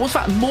 but was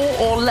that more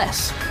or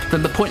less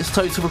than the points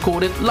total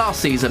recorded last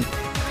season?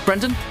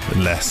 Brendan?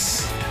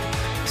 Less.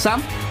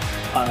 Sam?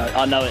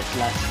 I know it's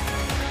less.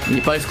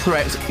 You're both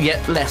correct,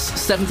 yet less.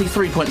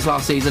 73 points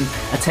last season,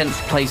 a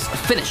 10th place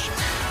finish.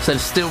 So it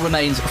still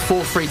remains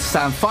 4-3 to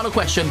Sam. Final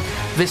question.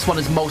 This one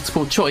is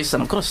multiple choice,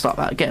 and I've got to start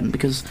that again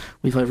because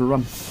we've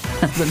overrun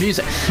the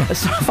music.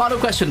 Final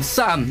question.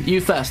 Sam,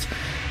 you first.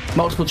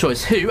 Multiple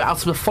choice. Who, out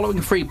of the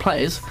following 3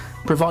 players,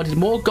 provided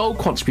more goal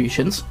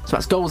contributions, so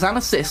that's goals and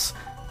assists,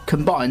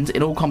 combined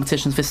in all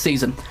competitions this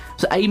season?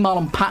 So A,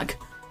 Marlon Pack,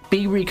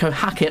 B, Rico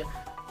Hackett,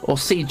 or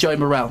C, Joe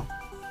Morrell?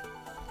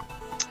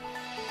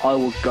 I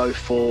will go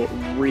for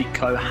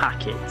Rico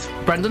Hackett.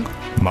 Brendan?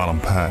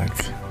 Marlon Pack.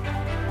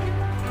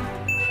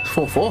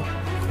 4-4.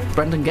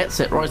 Brendan gets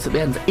it right at the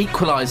end.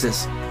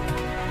 Equalises.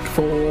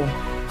 4-4.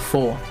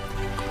 Well,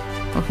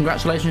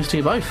 congratulations to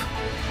you both.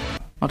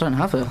 I don't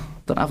have a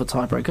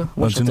tiebreaker.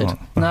 Wish I did.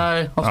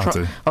 No, I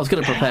was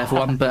going to prepare for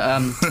one,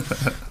 but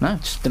no,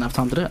 just didn't have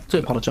time to do it. Do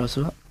apologise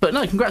for that. But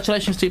no,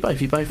 congratulations to you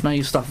both. You both know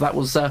your stuff. That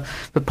was the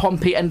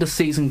Pompey end of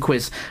season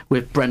quiz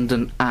with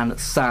Brendan and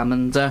Sam.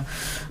 And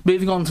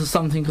moving on to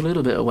something a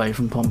little bit away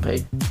from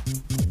Pompey.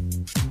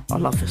 I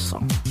love this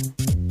song.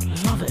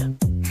 Love it.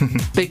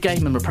 Big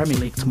game in the Premier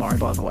League tomorrow,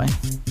 by the way.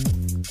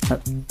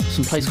 At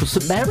some place called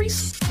St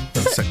Mary's.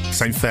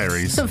 St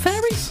Fairies. St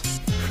Fairies.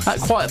 That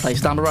quiet place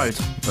down the road.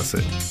 That's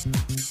it.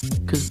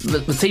 Because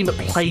the team that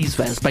plays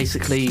there is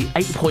basically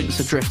 8 points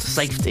adrift to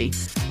safety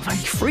with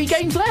only 3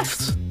 games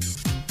left.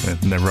 Yeah,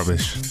 and they're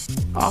rubbish.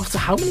 After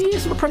how many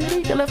years in the Premier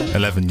League? 11?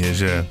 11 years,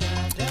 yeah.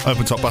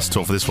 Open top bus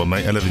tour for this one,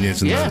 mate. 11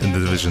 years in the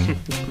division.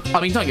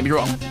 I mean, don't get me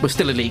wrong, we're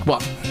still in League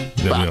One.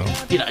 Yeah, but, we are.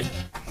 you know,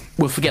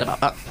 we'll forget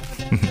about that.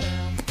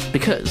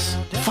 Because,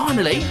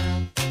 finally,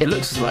 it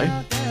looks as though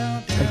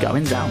they're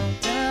going down.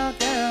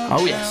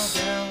 Oh, yes.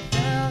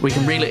 We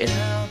can reel it in.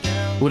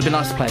 It would have been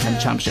nice to play in the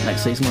Championship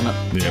next season, wouldn't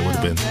it? Yeah, it would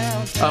have been.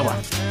 Oh, well. I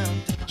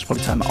should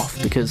probably turn that off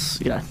because,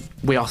 you know,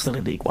 we are still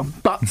in League One.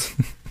 But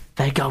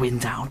they're going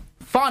down.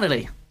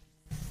 Finally.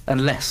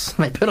 Unless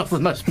they put off the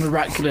most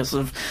miraculous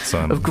of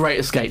great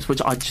escapes,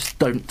 which I just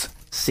don't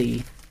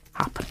see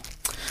happening.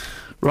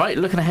 Right,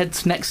 looking ahead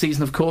to next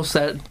season, of course,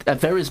 there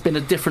has been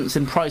a difference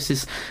in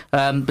prices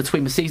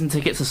between the season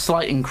tickets, a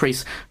slight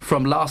increase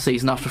from last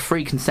season after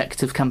 3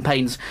 consecutive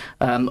campaigns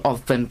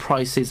of them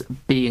prices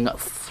being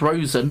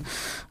frozen.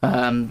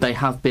 They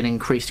have been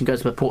increased. You can go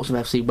to the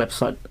Portsmouth FC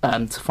website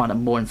to find out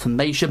more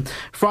information.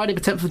 Friday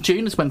the 10th of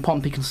June is when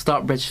Pompey can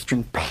start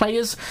registering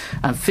players,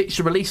 and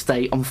fixture release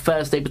date on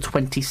Thursday the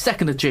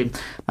 22nd of June.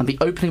 And the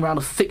opening round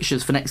of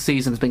fixtures for next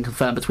season has been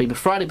confirmed between the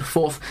Friday the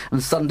 4th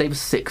and Sunday the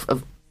 6th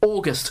of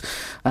August.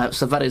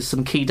 So that is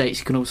some key dates.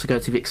 You can also go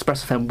to the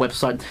Express FM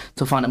website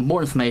to find out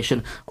more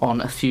information on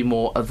a few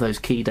more of those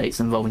key dates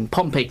involving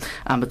Pompey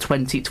and the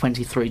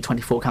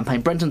 2023-24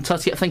 campaign. Brendan,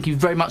 Tuttiett, thank you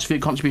very much for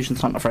your contribution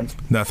tonight, my friend.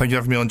 No, thank you for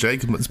having me on,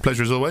 Jake. It's a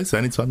pleasure as always.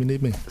 Anytime you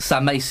need me.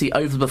 Sam Macey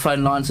over the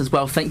phone lines as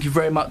well. Thank you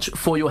very much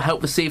for your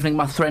help this evening,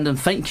 my friend, and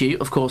thank you,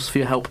 of course, for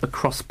your help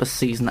across the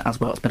season as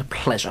well. It's been a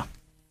pleasure.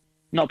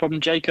 Not a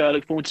problem, Jake. I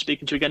look forward to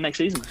speaking to you again next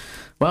season.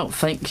 Well,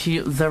 thank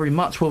you very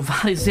much. Well,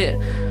 that is it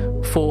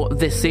for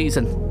this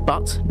season.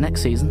 But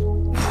next season,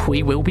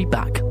 we will be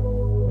back.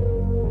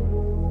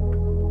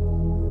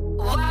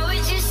 Why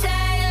would you say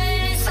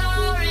that it's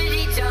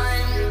already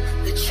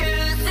done? The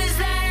truth is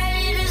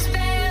that it has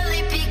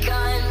barely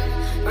begun.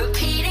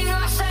 Repeating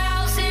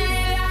ourselves and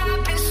it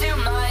happens too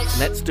much.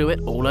 Let's do it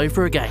all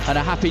over again. And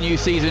a happy new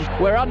season.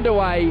 We're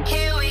underway.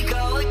 Here we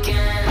go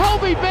again.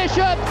 Colby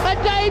Bishop, a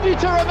debut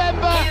to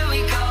remember. Here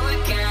we go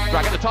again.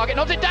 Drag at the target,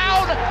 knobs it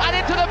down, and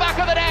into the back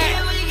of the net.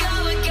 Here we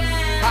go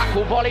again.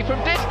 Tackle volley from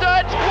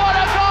distance. What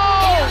a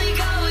goal! Here we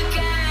go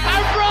again.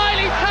 And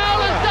Riley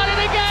Towler's done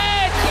it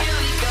again. Here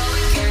we go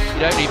again.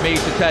 You don't need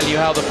me to tell you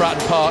how the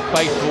Fratton Park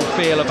faithful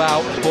feel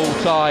about full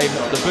time.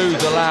 The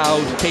boos are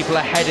loud, people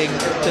are heading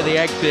to the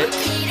exit.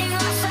 Repeating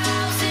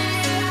ourselves and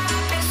it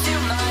happens too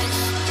much.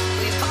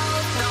 We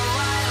both know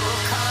what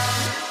will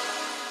come.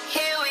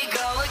 Here we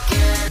go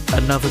again.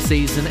 Another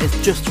season is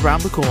just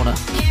around the corner.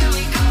 Here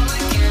we go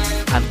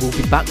again. And we'll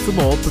be back for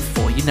more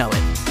before you know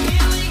it.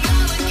 Here we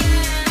go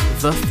again.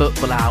 The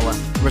Football Hour,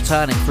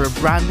 returning for a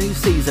brand new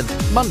season,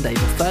 Monday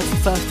the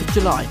 31st of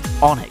July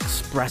on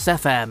Express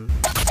FM.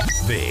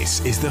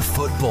 This is the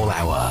Football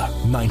Hour,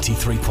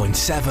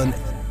 93.7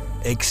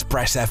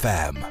 Express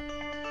FM.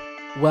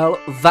 Well,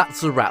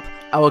 that's a wrap.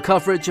 Our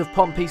coverage of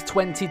Pompey's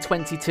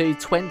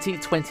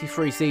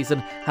 2022-2023 season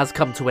has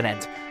come to an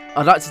end.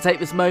 I'd like to take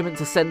this moment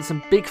to send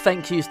some big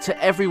thank yous to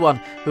everyone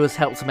who has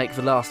helped to make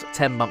the last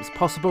 10 months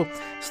possible,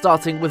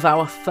 starting with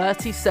our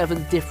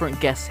 37 different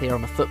guests here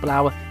on the Football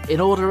Hour.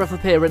 In order of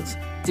appearance: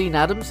 Dean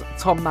Adams,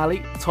 Tom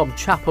Malley, Tom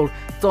Chappell,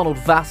 Donald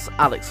Vass,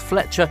 Alex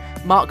Fletcher,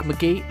 Mark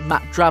McGee,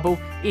 Matt Drabble,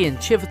 Ian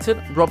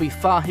Chiverton, Robbie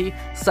Fahy,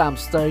 Sam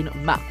Stone,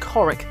 Matt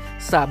Corrick,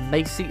 Sam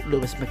Macey,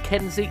 Lewis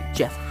McKenzie,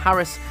 Jeff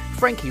Harris,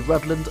 Frankie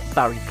Rudland,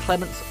 Barry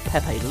Clements,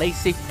 Pepe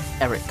Lacey,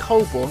 Eric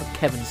Colborne,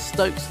 Kevin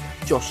Stokes,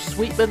 Josh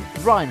Sweetman,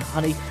 Ryan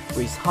Honey,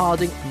 Reese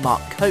Harding,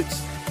 Mark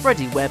Coates,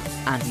 Freddie Webb,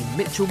 Andy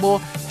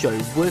Mitchellmore, Joe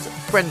Wood,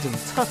 Brendan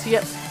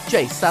Tuttiett,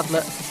 Jay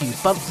Sadler, Hugh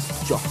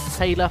Bunce, Josh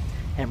Taylor,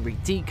 Henry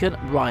Deacon,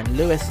 Ryan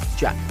Lewis,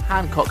 Jack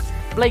Hancock,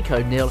 Blake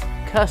O'Neill,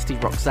 Kirsty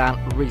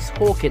Roxanne, Reese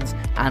Hawkins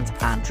and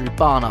Andrew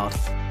Barnard.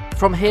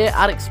 From here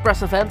at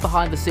Express FM,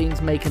 behind the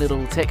scenes making it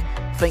all tick,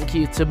 thank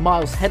you to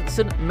Miles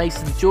Henson,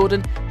 Mason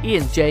Jordan,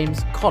 Ian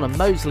James, Connor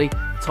Mosley,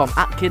 Tom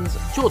Atkins,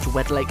 George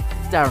Wedlake,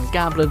 Darren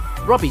Gamblin,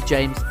 Robbie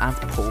James and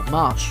Paul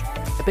Marsh.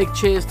 A big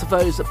cheers to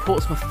those at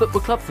Portsmouth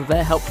Football Club for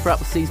their help throughout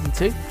the season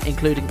too,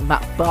 including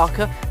Matt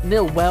Barker,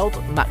 Neil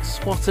Weld, Max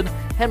Swatton,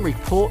 Henry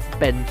Port,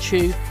 Ben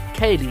Chew,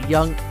 Kaylee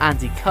Young,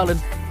 Andy Cullen,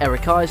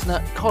 Eric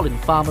Eisner, Colin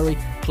Farmery,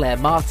 Claire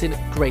Martin,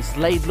 Grace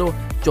Laidlaw,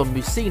 John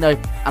Musino,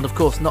 and of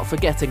course not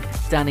forgetting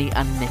Danny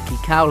and Nikki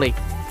Cowley.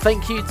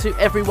 Thank you to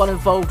everyone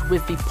involved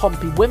with the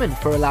Pompey women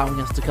for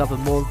allowing us to cover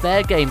more of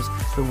their games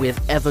than we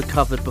have ever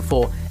covered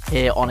before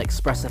here on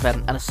Express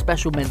FM, and a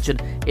special mention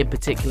in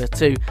particular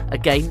to,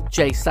 again,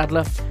 Jay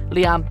Sadler,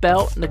 Leanne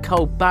Bell,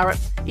 Nicole Barrett,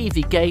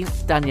 Evie Gain,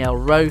 Danielle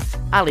Rowe,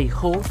 Ali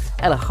Hall,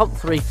 Ella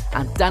Humphrey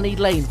and Danny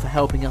Lane for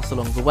helping us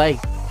along the way.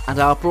 And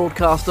our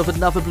broadcast of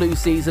another Blue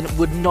season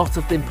would not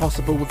have been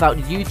possible without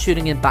you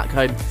tuning in back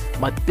home.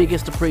 My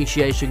biggest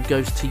appreciation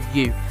goes to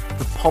you,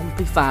 the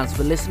Pompey fans,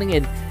 for listening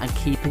in and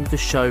keeping the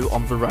show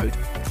on the road.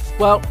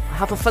 Well,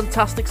 have a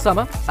fantastic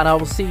summer, and I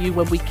will see you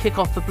when we kick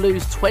off the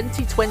Blues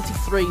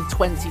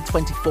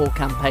 2023-2024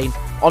 campaign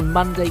on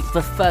Monday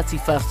the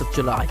 31st of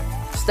July.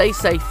 Stay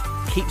safe,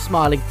 keep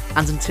smiling,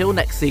 and until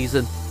next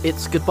season,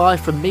 it's goodbye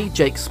from me,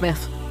 Jake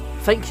Smith.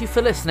 Thank you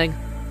for listening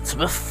to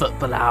the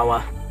Football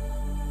Hour.